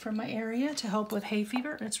from my area to help with hay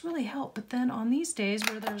fever. It's really helped. But then on these days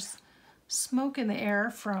where there's smoke in the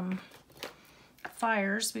air from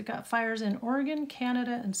fires, we've got fires in Oregon,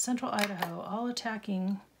 Canada, and central Idaho, all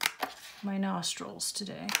attacking my nostrils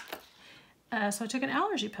today. So I took an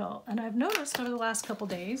allergy pill, and I've noticed over the last couple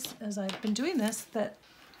days as I've been doing this that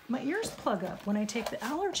my ears plug up when I take the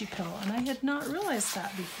allergy pill, and I had not realized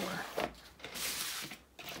that before.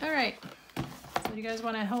 All right, so you guys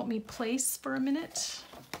want to help me place for a minute?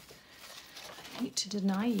 I hate to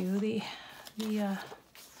deny you the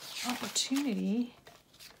opportunity.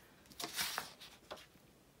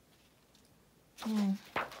 I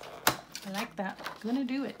like that. I'm gonna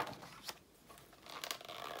do it.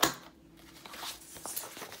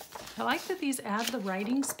 I like that these add the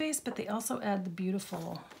writing space, but they also add the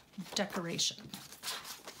beautiful decoration.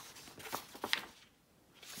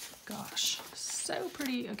 Gosh, so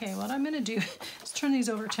pretty. Okay, what I'm gonna do is turn these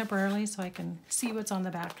over temporarily so I can see what's on the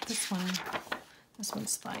back. This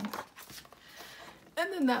one's fine.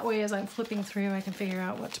 And then that way, as I'm flipping through, I can figure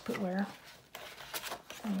out what to put where.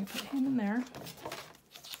 And we put him in there.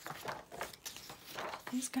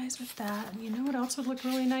 These guys with that. And you know what else would look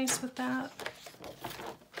really nice with that?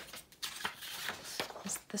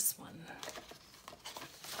 Is this one.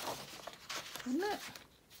 Wouldn't it?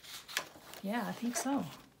 Yeah, I think so.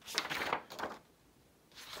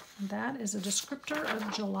 And that is a descriptor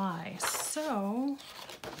of July. So,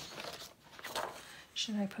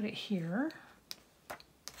 should I put it here?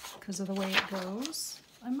 Because of the way it goes.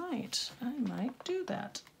 I might do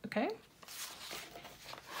that, okay?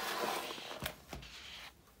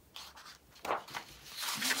 I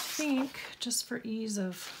think, just for ease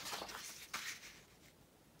of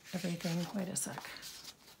everything, wait a sec.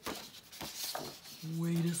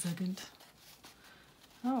 Wait a second.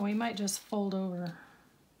 Oh, we might just fold over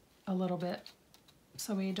a little bit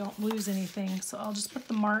so we don't lose anything. So I'll just put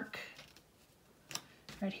the mark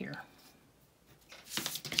right here.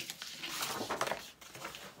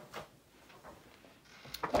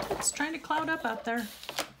 It's trying to cloud up out there.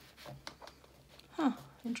 Huh,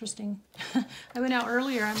 interesting. I went out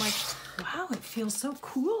earlier, I'm like, wow, it feels so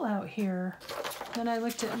cool out here. Then I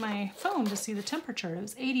looked at my phone to see the temperature. It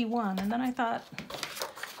was 81, and then I thought,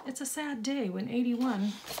 it's a sad day when 81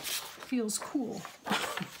 feels cool.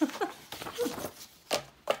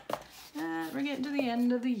 We're getting to the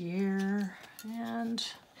end of the year, and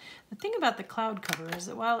the thing about the cloud cover is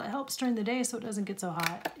that while it helps during the day so it doesn't get so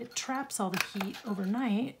hot, it traps all the heat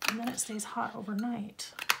overnight, and then it stays hot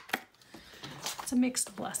overnight. It's a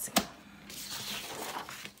mixed blessing.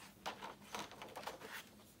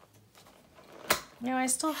 Now I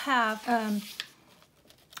still have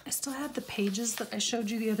the pages that I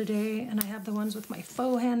showed you the other day, and I have the ones with my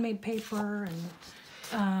faux handmade paper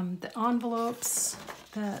and the envelopes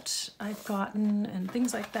that I've gotten and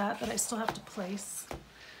things like that that I still have to place.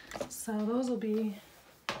 So those will be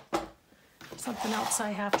something else I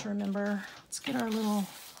have to remember. Let's get our little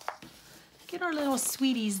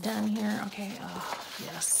sweeties done here. Okay,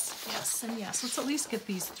 yes, yes, and yes. Let's at least get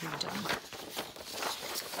these 3 done.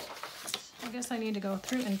 I guess I need to go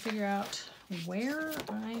through and figure out where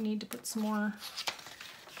I need to put some more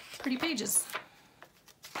pretty pages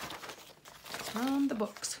from the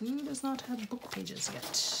books. Who does not have book pages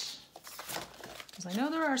yet? Because I know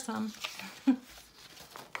there are some.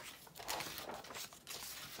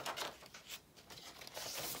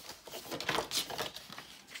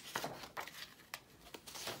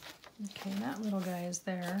 Okay, that little guy is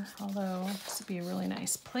there, although this would be a really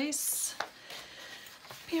nice place.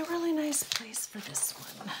 Be a really nice place for this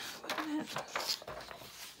one, wouldn't it?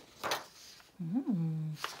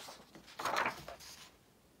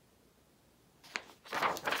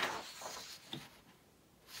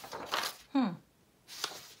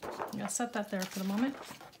 I'm gonna set that there for the moment.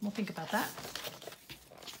 We'll think about that.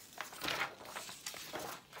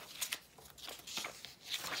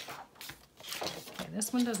 Okay,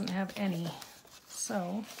 this one doesn't have any,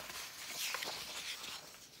 so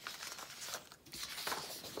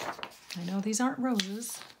I know these aren't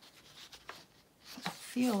roses. I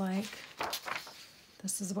feel like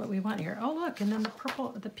this is what we want here. Oh look, and then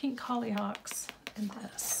the pink hollyhocks and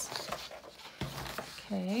this.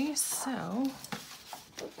 Okay, so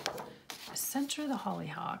I center the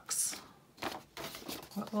hollyhocks.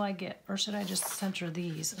 What will I get? Or should I just center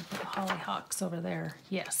these and put the hollyhocks over there?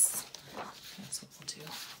 Yes, that's what we'll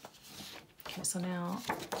do. Okay, so now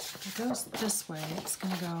if it goes this way, it's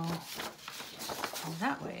gonna go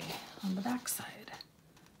that way on the back side.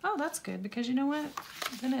 Oh, that's good, because you know what?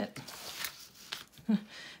 Then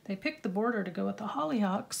they picked the border to go with the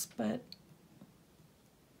hollyhocks, but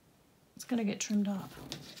it's gonna get trimmed off.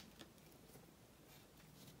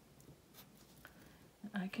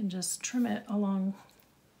 I can just trim it along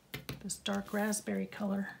this dark raspberry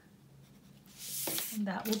color, and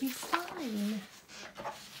that will be fine.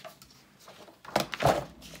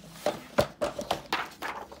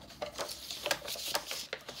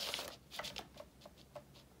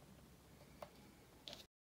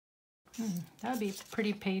 That would be a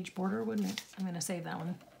pretty page border, wouldn't it? I'm going to save that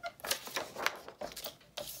one.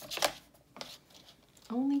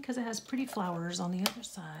 Only because it has pretty flowers on the other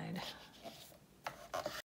side.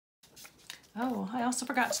 Oh, I also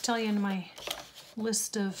forgot to tell you in my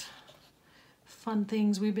list of fun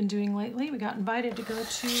things we've been doing lately, we got invited to go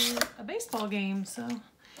to a baseball game. So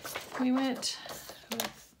we went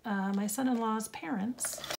with my son-in-law's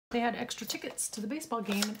parents. They had extra tickets to the baseball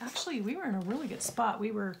game, and actually we were in a really good spot.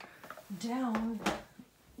 We were down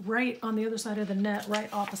right on the other side of the net,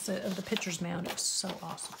 right opposite of the pitcher's mound. It was so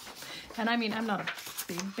awesome. And I mean, I'm not a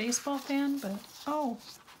big baseball fan, but oh,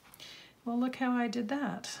 well, look how I did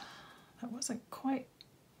that. That wasn't quite,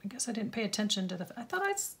 I guess I didn't pay attention to I thought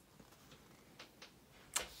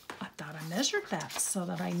I measured that so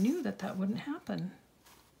that I knew that that wouldn't happen.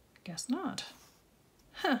 Guess not.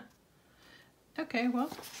 Huh. Okay, well,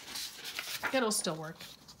 it'll still work.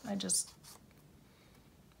 I just,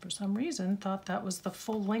 for some reason, thought that was the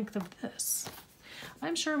full length of this.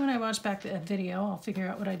 I'm sure when I watch back the video, I'll figure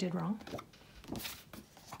out what I did wrong.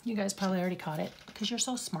 You guys probably already caught it, because you're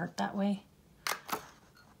so smart that way.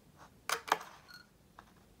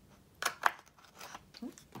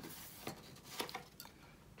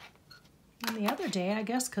 And the other day, I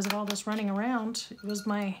guess, because of all this running around, it was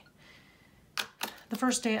the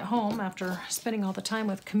first day at home after spending all the time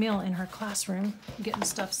with Camille in her classroom, getting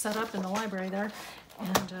stuff set up in the library there.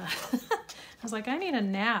 And I was like, I need a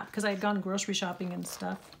nap, because I had gone grocery shopping and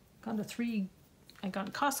stuff. I'd gone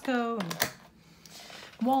to Costco and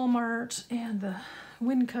Walmart and the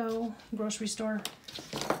Winco grocery store.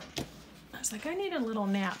 I was like, I need a little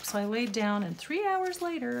nap. So I laid down, and 3 hours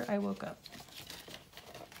later, I woke up.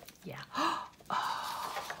 Yeah. Oh,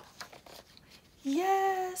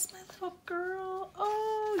 yes, my little girl.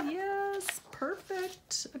 Oh, yes,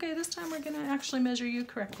 perfect. Okay, this time we're gonna actually measure you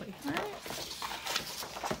correctly, all right?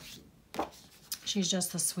 She's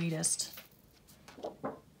just the sweetest.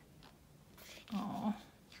 Oh,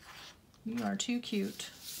 you are too cute.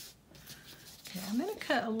 Okay, I'm gonna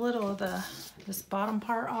cut a little of this bottom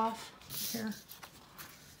part off here.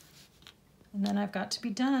 And then I've got to be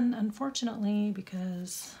done, unfortunately,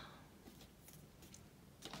 because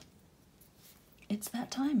it's that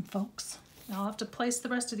time, folks. I'll have to place the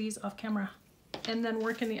rest of these off camera and then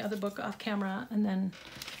work in the other book off camera, and then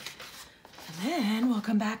we'll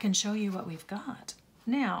come back and show you what we've got.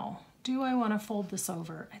 Now, do I want to fold this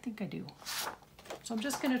over? I think I do. So I'm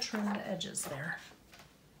just going to trim the edges there.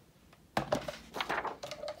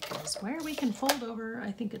 Because where we can fold over,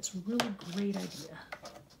 I think it's a really great idea.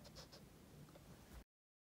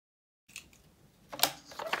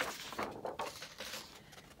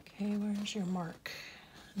 Okay, where's your mark?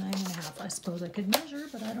 9.5. I suppose I could measure,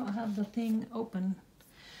 but I don't have the thing open.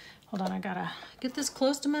 Hold on, I gotta get this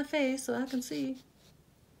close to my face so I can see.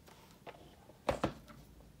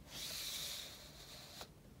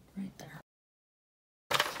 Right there.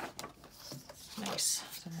 Nice.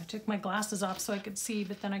 So I took my glasses off so I could see,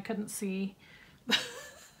 but then I couldn't see.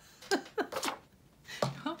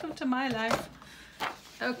 Welcome to my life.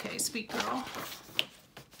 Okay, sweet girl.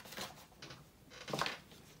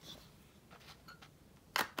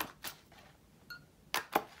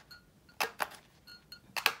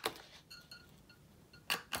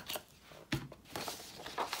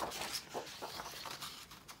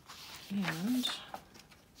 And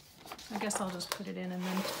I guess I'll just put it in and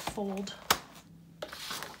then fold.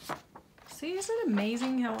 See, isn't it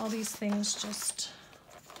amazing how all these things just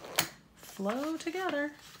flow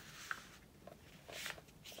together?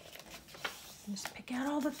 Just pick out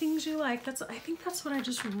all the things you like. I think that's what I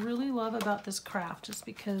just really love about this craft, is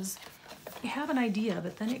because you have an idea,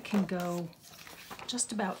 but then it can go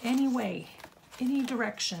just about any way, any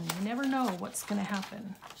direction. You never know what's going to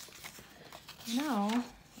happen. You know,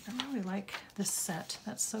 I really like this set.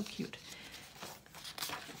 That's so cute.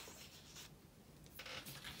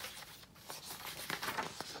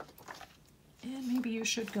 And maybe you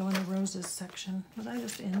should go in the roses section. Was I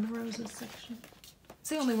just in the roses section? It's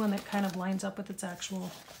the only one that kind of lines up with its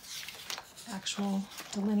actual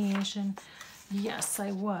delineation. Yes,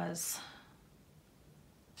 I was.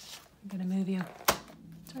 I'm gonna move you.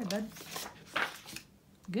 Sorry, bud.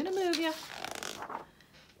 Gonna move you.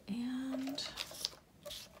 And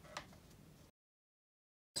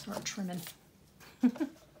start trimming.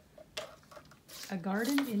 A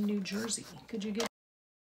garden in New Jersey. Could you get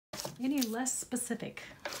any less specific?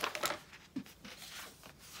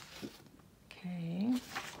 Okay.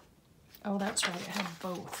 Oh, that's right, I have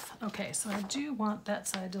both. Okay, so I do want that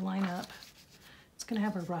side to line up. It's gonna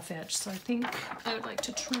have a rough edge, so I think I would like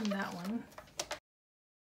to trim that one.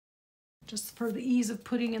 Just for the ease of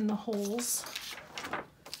putting in the holes.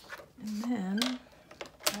 And then,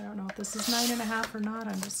 I don't know if this is 9.5 or not,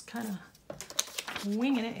 I'm just kind of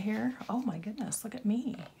winging it here. Oh my goodness, look at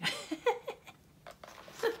me.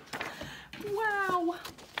 Wow.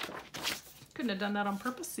 Couldn't have done that on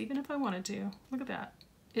purpose, even if I wanted to. Look at that.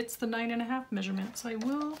 It's the 9.5 measurement, so I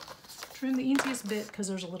will trim the easiest bit because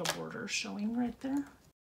there's a little border showing right there.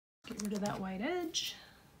 Get rid of that white edge.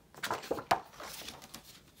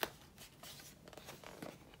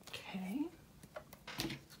 Okay.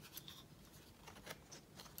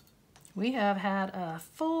 We have had a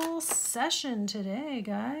full session today,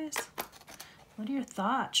 guys. What are your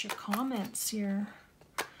thoughts, your comments, your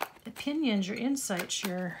opinions, your insights,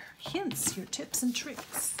 your hints, your tips and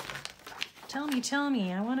tricks? Tell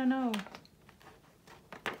me, I want to know.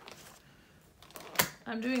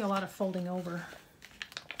 I'm doing a lot of folding over.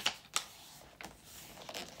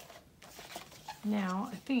 Now,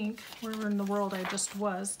 I think wherever in the world I just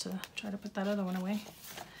was to try to put that other one away.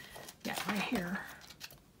 Yeah, right here.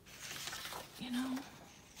 You know,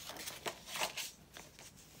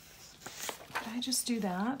 could I just do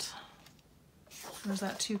that? Or is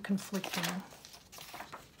that too conflicting?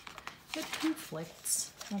 It conflicts.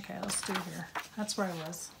 Okay, let's do here. That's where I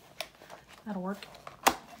was. That'll work.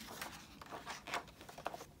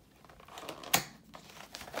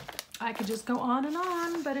 I could just go on and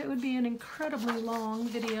on, but it would be an incredibly long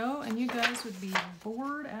video and you guys would be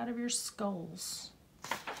bored out of your skulls.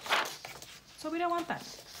 So we don't want that.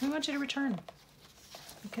 We want you to return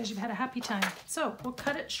because you've had a happy time. So we'll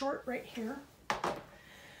cut it short right here.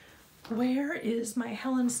 Where is my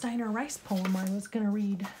Helen Steiner Rice poem I was going to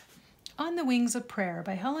read? On the Wings of Prayer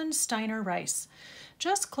by Helen Steiner Rice.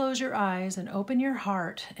 Just close your eyes and open your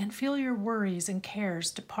heart and feel your worries and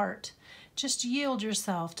cares depart. Just yield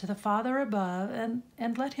yourself to the Father above and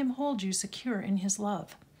let him hold you secure in his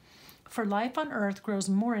love. For life on earth grows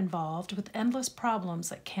more involved with endless problems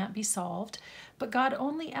that can't be solved, but God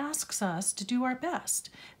only asks us to do our best.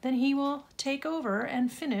 Then He will take over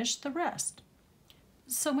and finish the rest.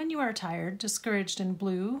 So when you are tired, discouraged, and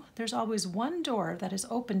blue, there's always one door that is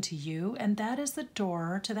open to you, and that is the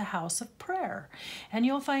door to the house of prayer. And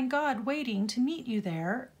you'll find God waiting to meet you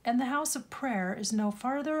there, and the house of prayer is no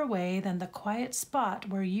farther away than the quiet spot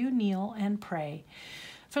where you kneel and pray.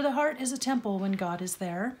 For the heart is a temple when God is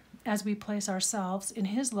there, as we place ourselves in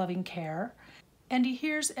His loving care. And He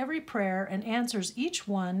hears every prayer and answers each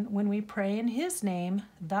one when we pray in His name,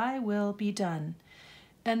 Thy will be done.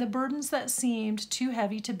 And the burdens that seemed too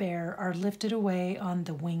heavy to bear are lifted away on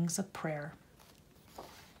the wings of prayer.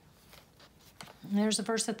 And there's a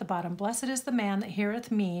verse at the bottom. Blessed is the man that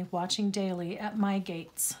heareth me, watching daily at my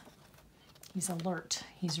gates. He's alert.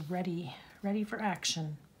 He's ready for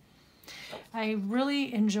action. I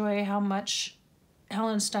really enjoy how much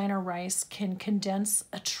Helen Steiner Rice can condense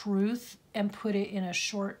a truth and put it in a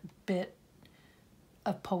short bit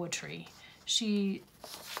of poetry. She's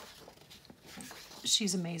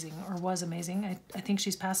amazing, or was amazing. I think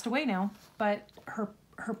she's passed away now, but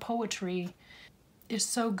her poetry is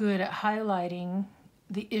so good at highlighting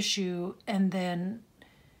the issue and then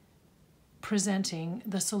presenting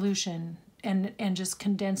the solution and just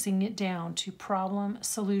condensing it down to problem,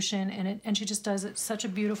 solution, and she just does it such a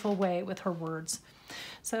beautiful way with her words.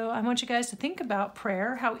 So I want you guys to think about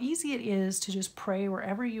prayer, how easy it is to just pray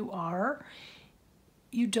wherever you are.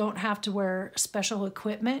 You don't have to wear special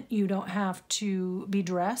equipment. You don't have to be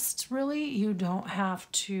dressed, really. You don't have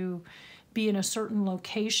to be in a certain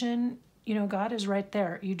location. You know, God is right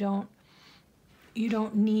there. You don't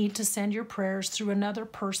need to send your prayers through another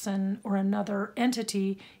person or another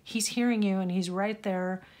entity. He's hearing you and He's right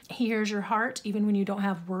there. He hears your heart even when you don't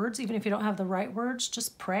have words. Even if you don't have the right words,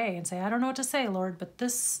 just pray and say, I don't know what to say, Lord, but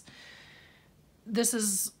this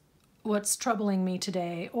is what's troubling me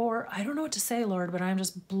today. Or I don't know what to say, Lord, but I'm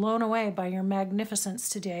just blown away by your magnificence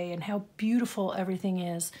today and how beautiful everything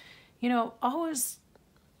is. You know, always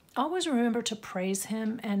remember to praise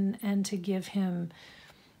Him and to give Him,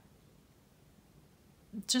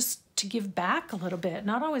 just to give back a little bit,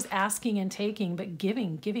 not always asking and taking, but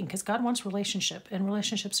giving, because God wants relationship, and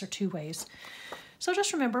relationships are two ways. So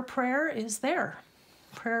just remember, prayer is there.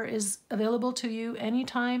 Prayer is available to you any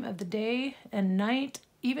time of the day and night.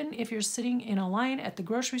 Even if you're sitting in a line at the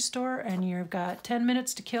grocery store and you've got 10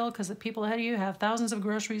 minutes to kill because the people ahead of you have thousands of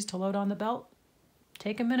groceries to load on the belt,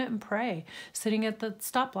 take a minute and pray. Sitting at the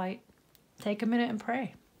stoplight, take a minute and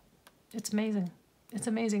pray. It's amazing. It's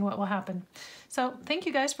amazing what will happen. So thank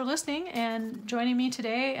you guys for listening and joining me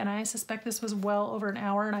today. And I suspect this was well over an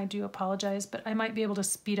hour, and I do apologize, but I might be able to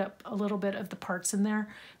speed up a little bit of the parts in there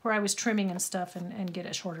where I was trimming and stuff and get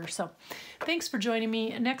it shorter. So thanks for joining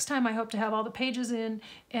me. Next time I hope to have all the pages in,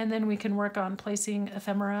 and then we can work on placing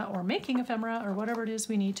ephemera or making ephemera or whatever it is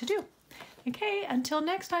we need to do. Okay, until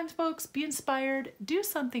next time, folks, be inspired, do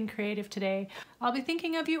something creative today. I'll be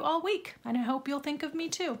thinking of you all week, and I hope you'll think of me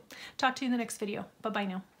too. Talk to you in the next video. Bye-bye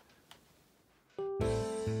now.